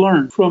did you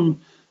learn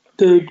from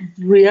the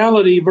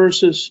reality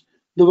versus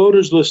the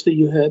voters list that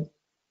you had?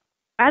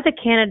 As a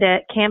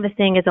candidate,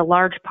 canvassing is a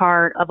large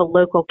part of a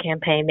local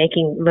campaign,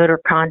 making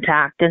voter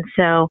contact. And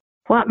so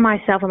what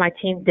myself and my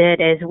team did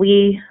is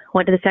we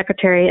went to the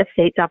Secretary of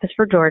State's office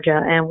for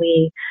Georgia, and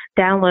we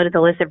downloaded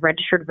the list of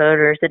registered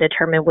voters to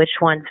determine which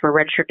ones were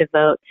registered to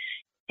vote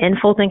in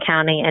Fulton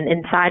County. And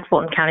inside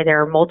Fulton County,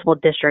 there are multiple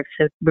districts.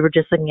 So we were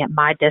just looking at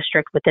my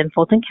district within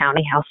Fulton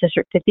County, House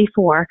District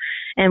 54,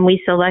 and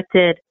we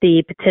selected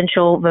the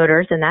potential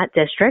voters in that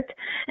district.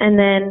 And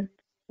then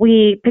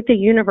we picked a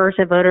universe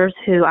of voters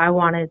who I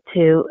wanted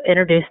to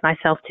introduce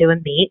myself to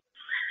and meet,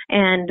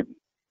 and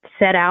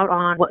set out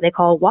on what they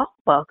call a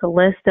walkbook, a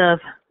list of,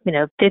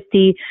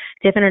 50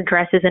 different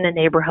addresses in a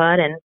neighborhood,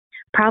 and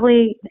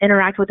probably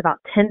interact with about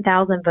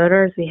 10,000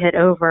 voters. We hit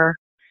over,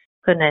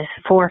 4,000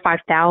 or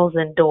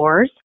 5,000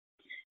 doors,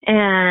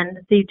 and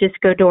you just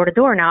go door to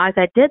door. Now, as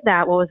I did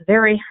that, what was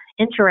very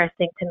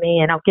interesting to me,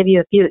 and I'll give you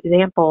a few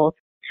examples.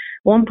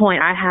 One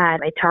point I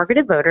had a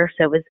targeted voter,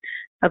 so it was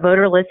a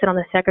voter listed on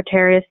the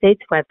Secretary of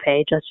State's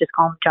webpage. Let's just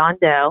call him John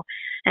Doe.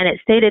 And it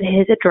stated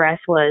his address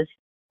was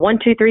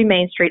 123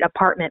 Main Street,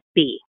 apartment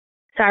B.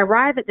 So I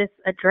arrive at this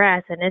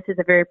address, and this is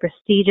a very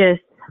prestigious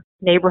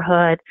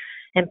neighborhood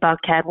in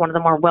Buckhead, one of the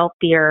more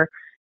wealthier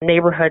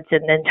neighborhoods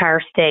in the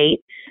entire state.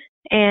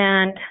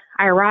 And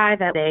I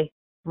arrive at a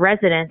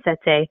residence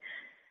that's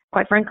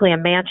quite frankly, a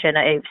mansion,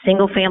 a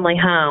single family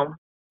home.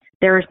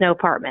 There is no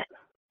apartment.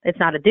 It's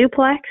not a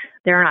duplex.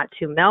 There are not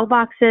 2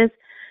 mailboxes.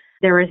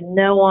 There is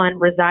no one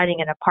residing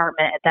in an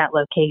apartment at that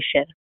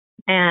location.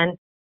 And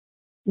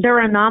there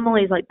are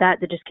anomalies like that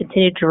just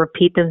continue to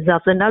repeat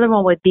themselves. Another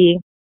one would be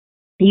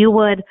you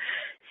would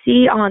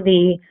see on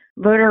the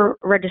voter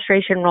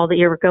registration roll that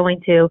you were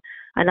going to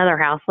another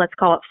house, let's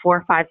call it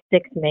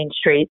 456 Main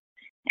Street,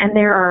 and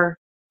there are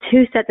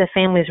 2 sets of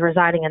families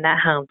residing in that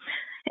home.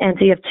 And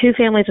so you have 2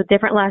 families with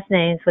different last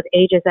names with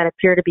ages that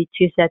appear to be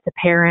 2 sets of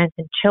parents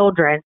and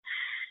children.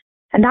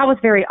 And that was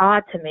very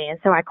odd to me. And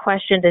so I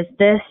questioned, is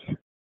this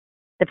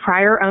the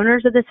prior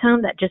owners of this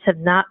home that just have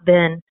not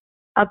been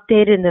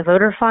updated in the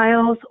voter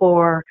files,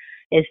 or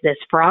is this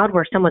fraud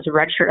where someone's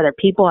registered other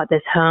people at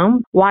this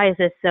home? Why is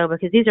this so?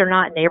 Because these are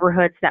not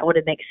neighborhoods that would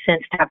make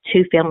sense to have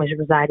 2 families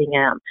residing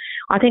in them.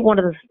 I think one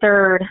of the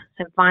third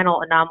and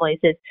final anomalies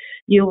is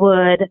you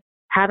would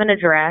have an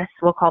address,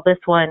 we'll call this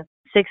one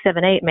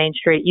 678 Main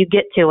Street. You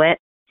get to it,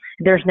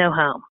 there's no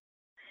home.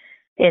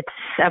 It's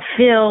a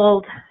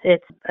field, a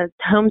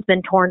home's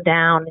been torn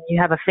down, and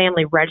you have a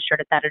family registered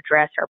at that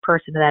address or a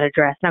person at that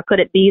address. Now, could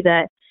it be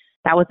that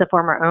was the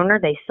former owner?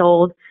 They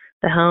sold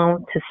the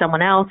home to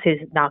someone else who's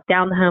knocked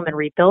down the home and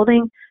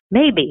rebuilding?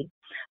 Maybe.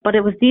 But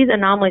it was these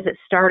anomalies that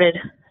started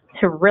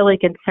to really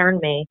concern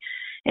me.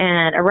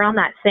 And around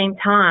that same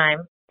time,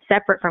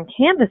 separate from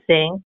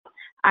canvassing,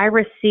 I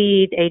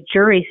received a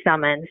jury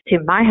summons to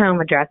my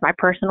home address, my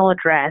personal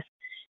address,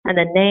 and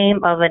the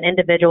name of an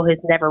individual who's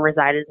never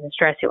resided in this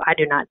address who I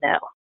do not know.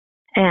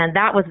 And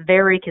that was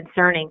very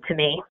concerning to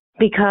me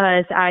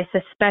because I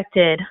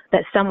suspected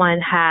that someone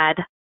had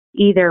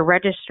either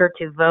registered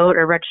to vote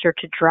or registered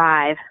to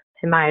drive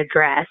in my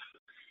address.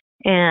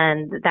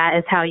 And that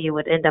is how you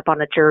would end up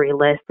on a jury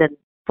list in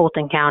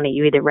Fulton County.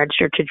 You either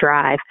register to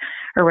drive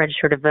or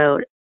register to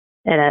vote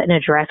at an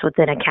address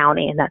within a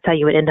county, and that's how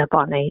you would end up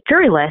on a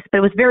jury list. But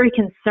it was very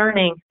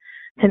concerning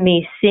to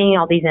me seeing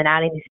all these and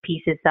adding these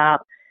pieces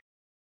up.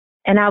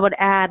 And I would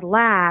add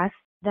last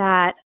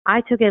that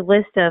I took a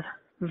list of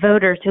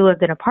voters who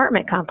lived in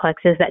apartment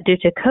complexes that due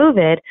to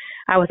COVID,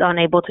 I was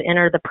unable to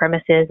enter the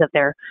premises of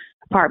their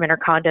apartment or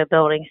condo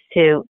buildings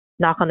to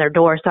knock on their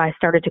door. So I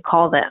started to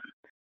call them.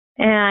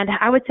 And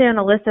I would say on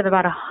a list of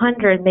about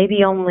 100,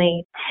 maybe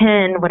only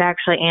 10 would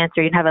actually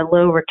answer. You'd have a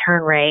low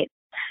return rate.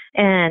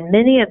 And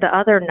many of the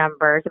other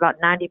numbers, about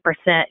 90%,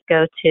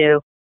 go to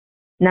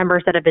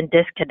numbers that have been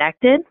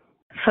disconnected,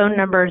 phone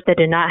numbers that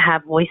do not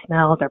have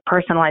voicemails or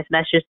personalized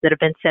messages that have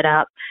been set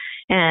up.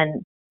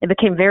 And it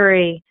became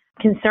very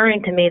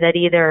concerning to me that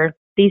either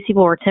these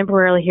people were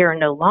temporarily here and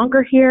no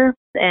longer here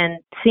and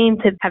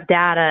seemed to have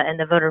data in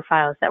the voter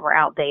files that were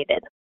outdated.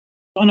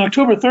 On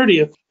October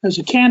 30th, as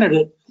a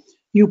candidate,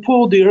 you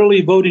pulled the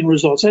early voting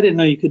results. I didn't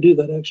know you could do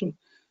that, actually.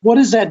 What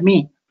does that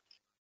mean?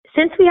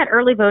 Since we had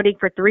early voting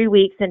for 3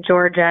 weeks in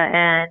Georgia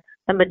and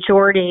the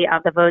majority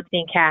of the votes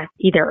being cast,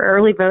 either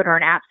early vote or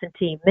an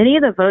absentee, many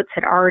of the votes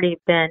had already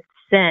been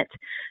sent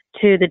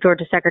to the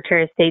Georgia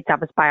Secretary of State's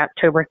office by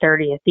October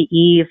 30th, the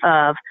eve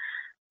of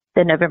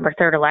the November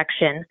 3rd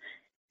election.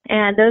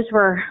 And those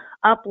were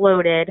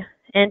uploaded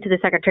into the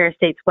Secretary of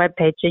State's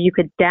webpage, so you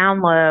could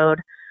download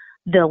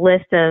the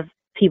list of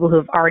people who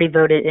have already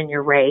voted in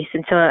your race.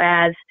 And so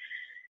as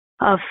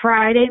of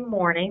Friday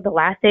morning, the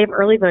last day of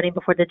early voting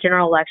before the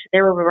general election,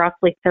 there were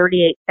roughly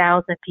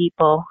 38,000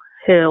 people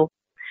who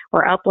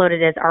were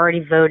uploaded as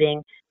already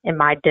voting in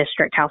my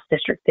district, House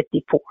District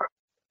 54.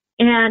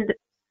 And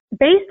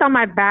based on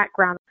my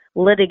background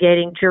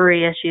litigating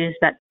jury issues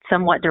that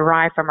somewhat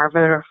derive from our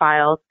voter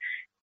files,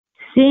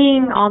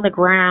 seeing on the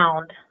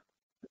ground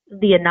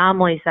the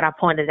anomalies that I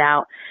pointed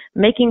out,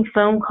 making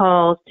phone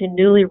calls to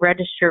newly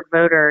registered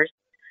voters,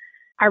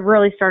 I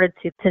really started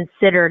to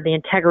consider the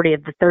integrity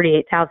of the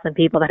 38,000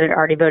 people that had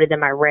already voted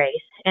in my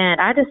race. And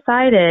I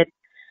decided,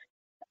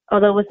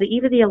 although it was the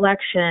eve of the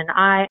election,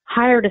 I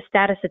hired a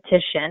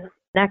statistician,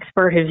 an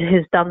expert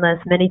who's done this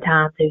many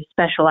times, who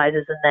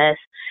specializes in this.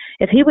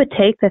 If he would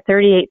take the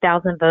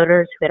 38,000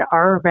 voters who had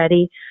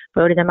already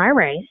voted in my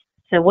race,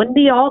 so it wouldn't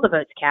be all the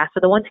votes cast,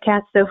 but the ones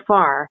cast so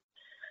far,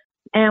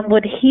 and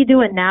would he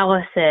do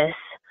analysis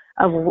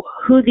of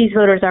who these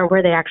voters are,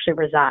 where they actually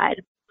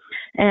reside.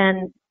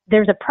 And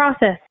there's a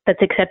process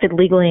that's accepted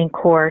legally in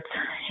courts,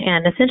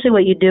 and essentially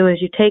what you do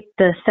is you take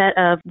the set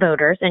of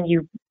voters and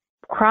you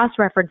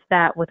cross-reference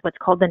that with what's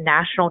called the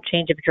National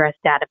Change of Address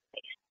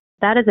Database.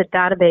 That is a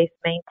database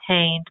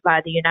maintained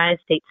by the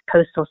United States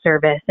Postal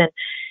Service. And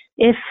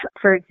if,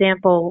 for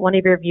example, one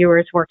of your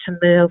viewers were to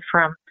move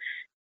from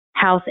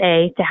House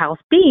A to House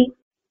B,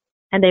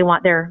 and they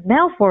want their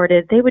mail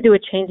forwarded, they would do a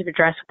change of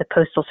address with the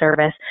Postal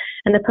Service.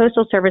 And the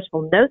Postal Service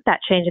will note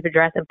that change of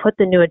address and put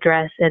the new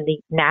address in the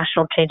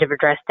National Change of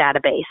Address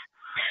Database.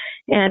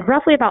 And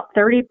roughly about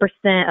 30%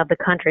 of the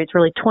country, it's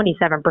really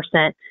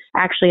 27%,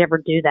 actually ever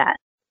do that.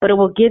 But it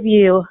will give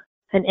you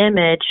an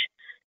image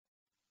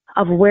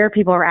of where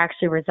people are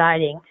actually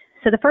residing.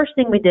 So the first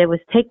thing we did was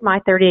take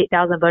my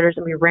 38,000 voters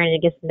and we ran it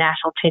against the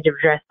National Change of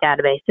Address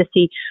Database to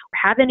see,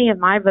 have any of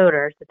my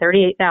voters, the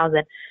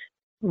 38,000,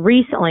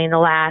 recently in the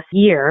last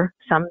year,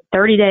 some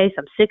 30 days,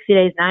 some 60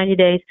 days, 90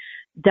 days,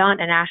 done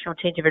a national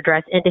change of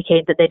address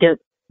indicating that they do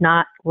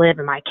not live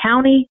in my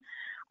county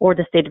or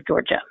the state of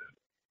Georgia.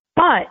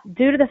 But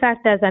due to the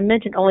fact that, as I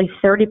mentioned, only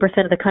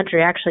 30% of the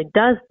country actually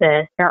does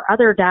this, there are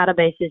other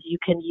databases you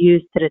can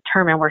use to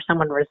determine where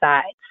someone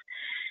resides.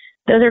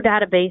 Those are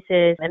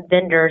databases and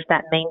vendors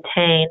that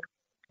maintain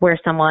where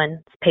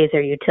someone pays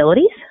their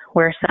utilities,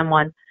 where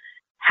someone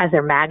has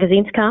their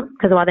magazines come,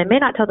 because while they may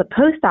not tell the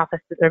post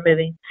office that they're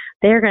moving,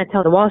 they're going to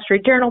tell the Wall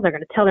Street Journal, they're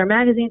going to tell their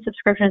magazine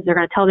subscriptions, they're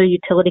going to tell their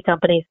utility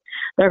companies,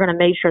 they're going to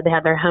make sure they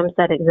have their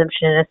homestead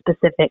exemption in a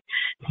specific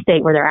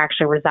state where they're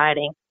actually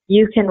residing.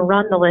 You can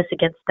run the list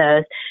against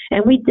those.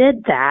 And we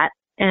did that,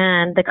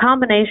 and the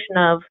combination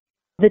of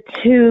the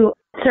two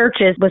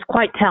searches was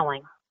quite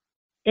telling.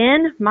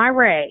 In my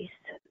race,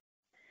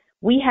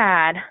 we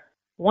had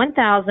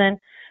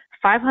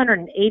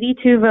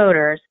 1,582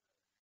 voters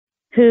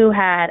who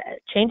had a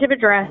change of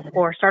address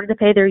or started to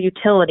pay their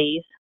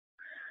utilities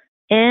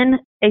in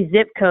a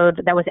zip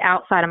code that was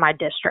outside of my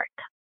district.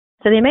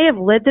 So they may have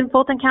lived in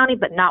Fulton County,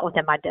 but not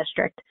within my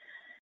district.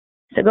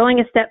 So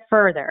going a step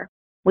further,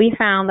 we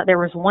found that there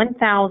was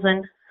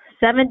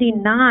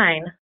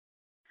 1,079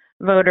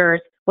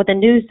 voters with a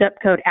new zip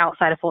code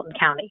outside of Fulton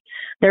County.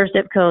 Their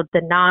zip code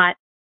did not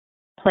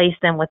place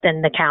them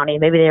within the county.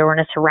 Maybe they were in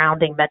a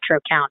surrounding metro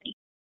county.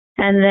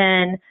 And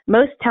then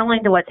most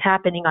telling to what's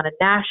happening on a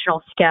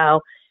national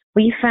scale,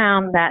 we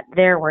found that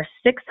there were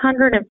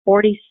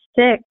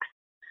 646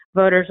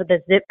 voters with a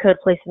zip code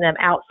placing them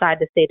outside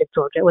the state of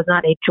Georgia. It was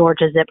not a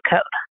Georgia zip code.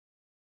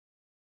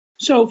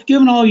 So,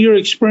 given all your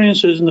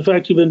experiences and the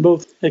fact you've been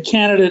both a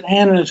candidate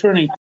and an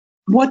attorney,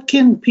 what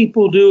can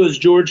people do as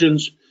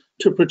Georgians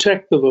to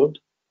protect the vote?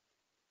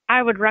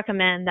 I would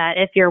recommend that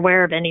if you're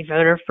aware of any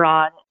voter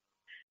fraud,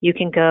 you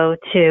can go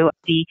to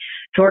the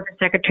Georgia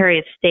Secretary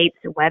of State's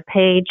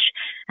webpage,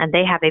 and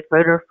they have a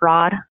voter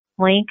fraud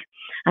link,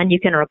 and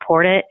you can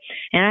report it.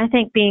 And I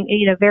think being,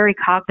 very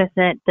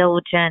cognizant,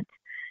 diligent,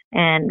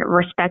 and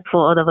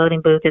respectful of the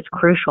voting booth is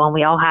crucial, and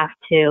we all have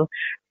to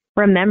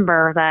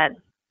remember that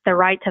the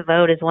right to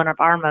vote is one of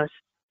our most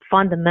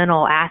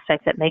fundamental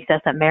aspects that makes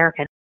us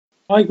American.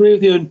 I agree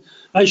with you. And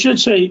I should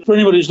say, for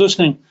anybody who's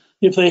listening,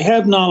 if they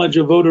have knowledge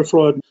of voter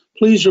fraud,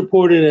 please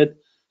report it at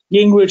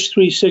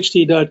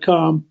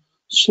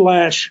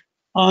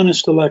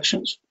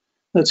gingrich360.com/honestelections.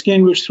 That's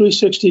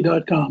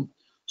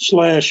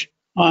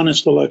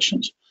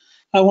gingrich360.com/honestelections.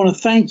 I want to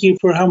thank you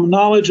for how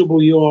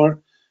knowledgeable you are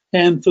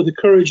and for the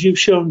courage you've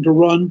shown to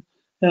run.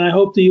 And I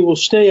hope that you will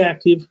stay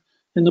active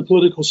in the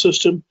political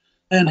system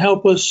and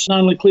help us not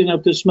only clean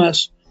up this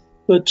mess,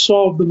 but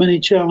solve the many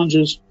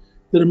challenges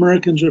that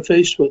Americans are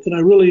faced with. And I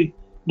really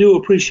do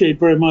appreciate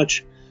very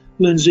much,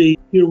 Lindsay,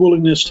 your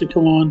willingness to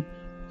come on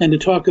and to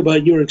talk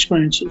about your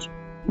experiences.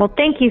 Well,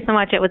 thank you so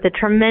much. It was a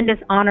tremendous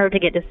honor to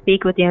get to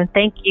speak with you, and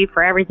thank you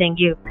for everything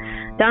you've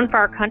done for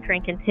our country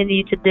and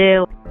continue to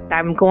do.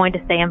 I'm going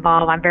to stay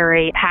involved. I'm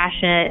very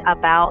passionate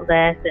about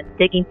this and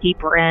digging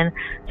deeper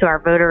into our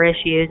voter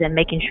issues and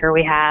making sure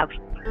we have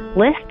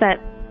lists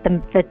that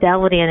the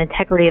fidelity and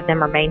integrity of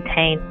them are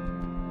maintained.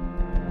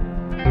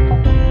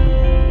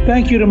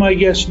 Thank you to my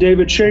guests,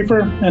 David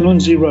Schaefer and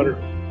Lindsay Rudder.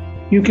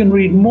 You can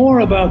read more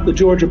about the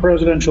Georgia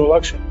presidential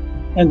election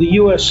and the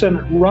U.S.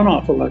 Senate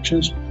runoff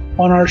elections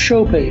on our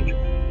show page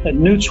at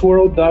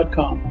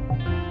newtsworld.com.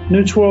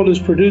 Newt's World is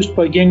produced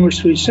by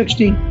Gingrich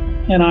 360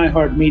 and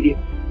iHeartMedia.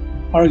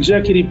 Our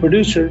executive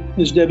producer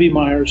is Debbie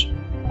Myers.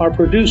 Our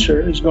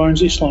producer is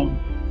Garnsey Sloan.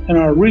 And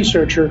our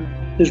researcher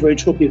is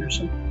Rachel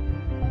Peterson.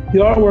 The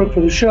artwork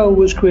for the show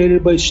was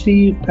created by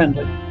Steve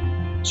Pendley.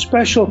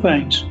 Special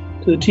thanks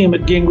to the team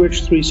at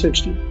Gingrich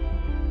 360.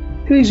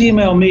 Please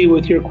email me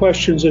with your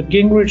questions at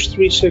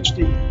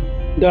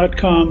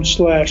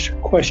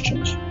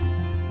gingrich360.com/questions.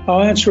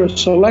 I'll answer a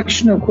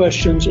selection of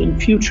questions in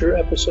future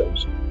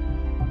episodes.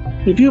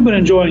 If you've been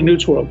enjoying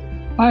Newt's World,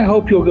 I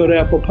hope you'll go to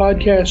Apple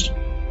Podcasts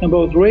and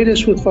both rate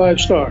us with 5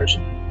 stars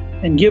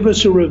and give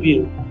us a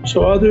review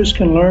so others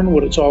can learn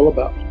what it's all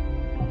about.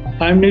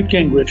 I'm Newt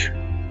Gingrich.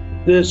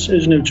 This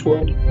is Newt's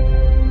World.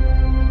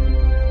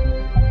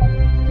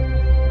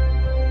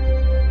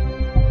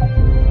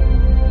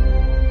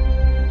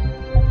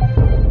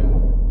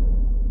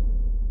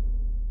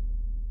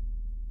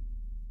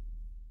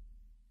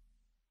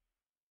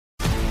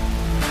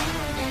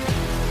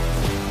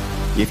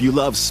 If you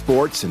love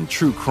sports and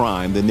true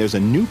crime, then there's a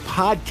new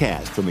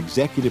podcast from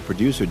executive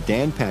producer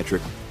Dan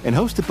Patrick and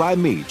hosted by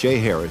me, Jay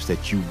Harris,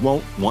 that you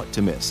won't want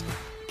to miss.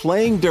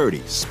 Playing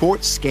Dirty: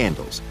 Sports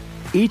Scandals.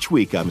 Each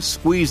week, I'm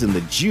squeezing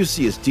the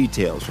juiciest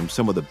details from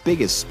some of the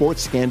biggest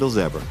sports scandals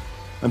ever.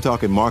 I'm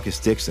talking Marcus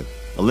Dixon,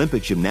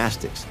 Olympic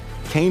gymnastics,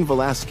 Cain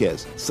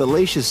Velasquez,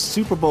 salacious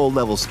Super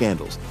Bowl-level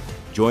scandals.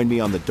 Join me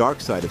on the dark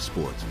side of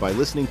sports by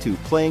listening to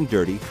Playing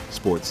Dirty: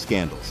 Sports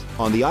Scandals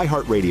on the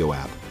iHeartRadio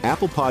app,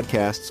 Apple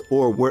Podcasts,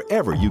 or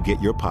wherever you get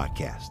your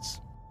podcasts.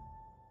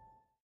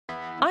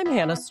 I'm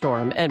Hannah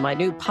Storm, and my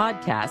new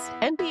podcast,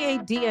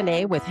 NBA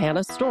DNA with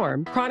Hannah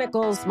Storm,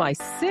 chronicles my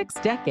 6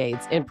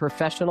 decades in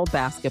professional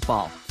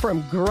basketball.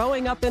 From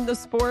growing up in the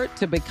sport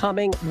to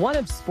becoming one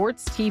of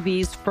sports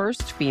TV's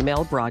first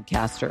female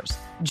broadcasters.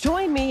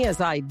 Join me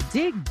as I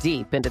dig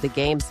deep into the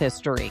game's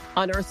history,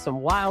 unearth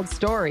some wild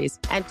stories,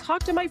 and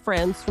talk to my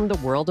friends from the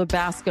world of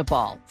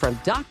basketball, from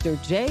Dr.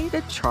 J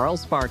to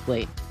Charles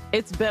Barkley.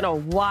 It's been a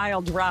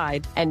wild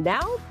ride, and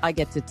now I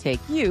get to take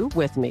you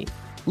with me.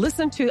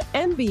 Listen to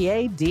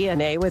NBA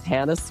DNA with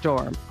Hannah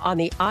Storm on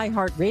the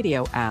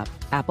iHeartRadio app,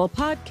 Apple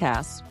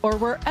Podcasts, or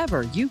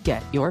wherever you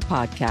get your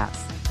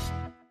podcasts.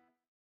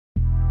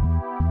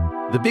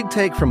 The Big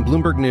Take from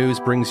Bloomberg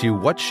News brings you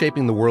what's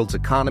shaping the world's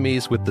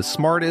economies with the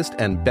smartest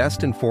and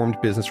best-informed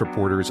business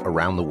reporters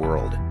around the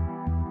world.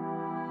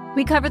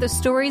 We cover the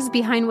stories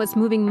behind what's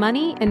moving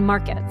money and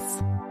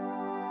markets,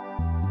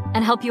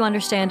 and help you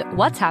understand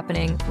what's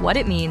happening, what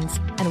it means,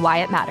 and why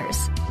it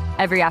matters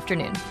every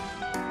afternoon.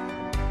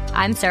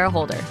 I'm Sarah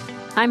Holder.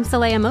 I'm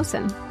Saleha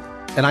Mohsin.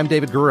 And I'm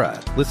David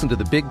Gura. Listen to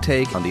The Big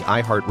Take on the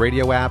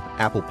iHeartRadio app,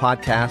 Apple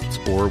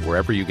Podcasts, or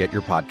wherever you get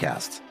your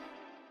podcasts.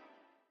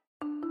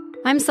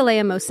 I'm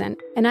Saleha Mohsin,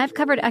 and I've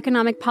covered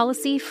economic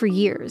policy for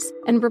years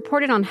and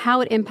reported on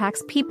how it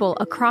impacts people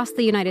across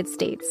the United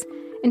States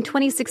In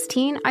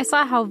 2016, I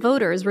saw how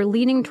voters were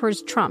leaning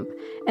towards Trump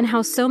and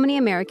how so many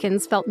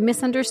Americans felt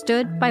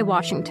misunderstood by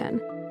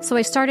Washington. So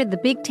I started The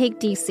Big Take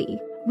DC.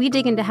 We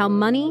dig into how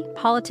money,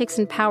 politics,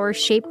 and power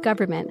shape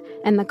government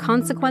and the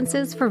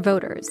consequences for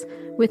voters.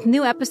 With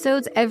new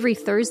episodes every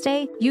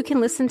Thursday, you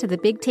can listen to The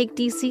Big Take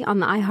DC on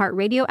the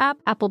iHeartRadio app,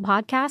 Apple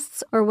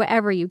Podcasts, or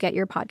wherever you get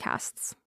your podcasts.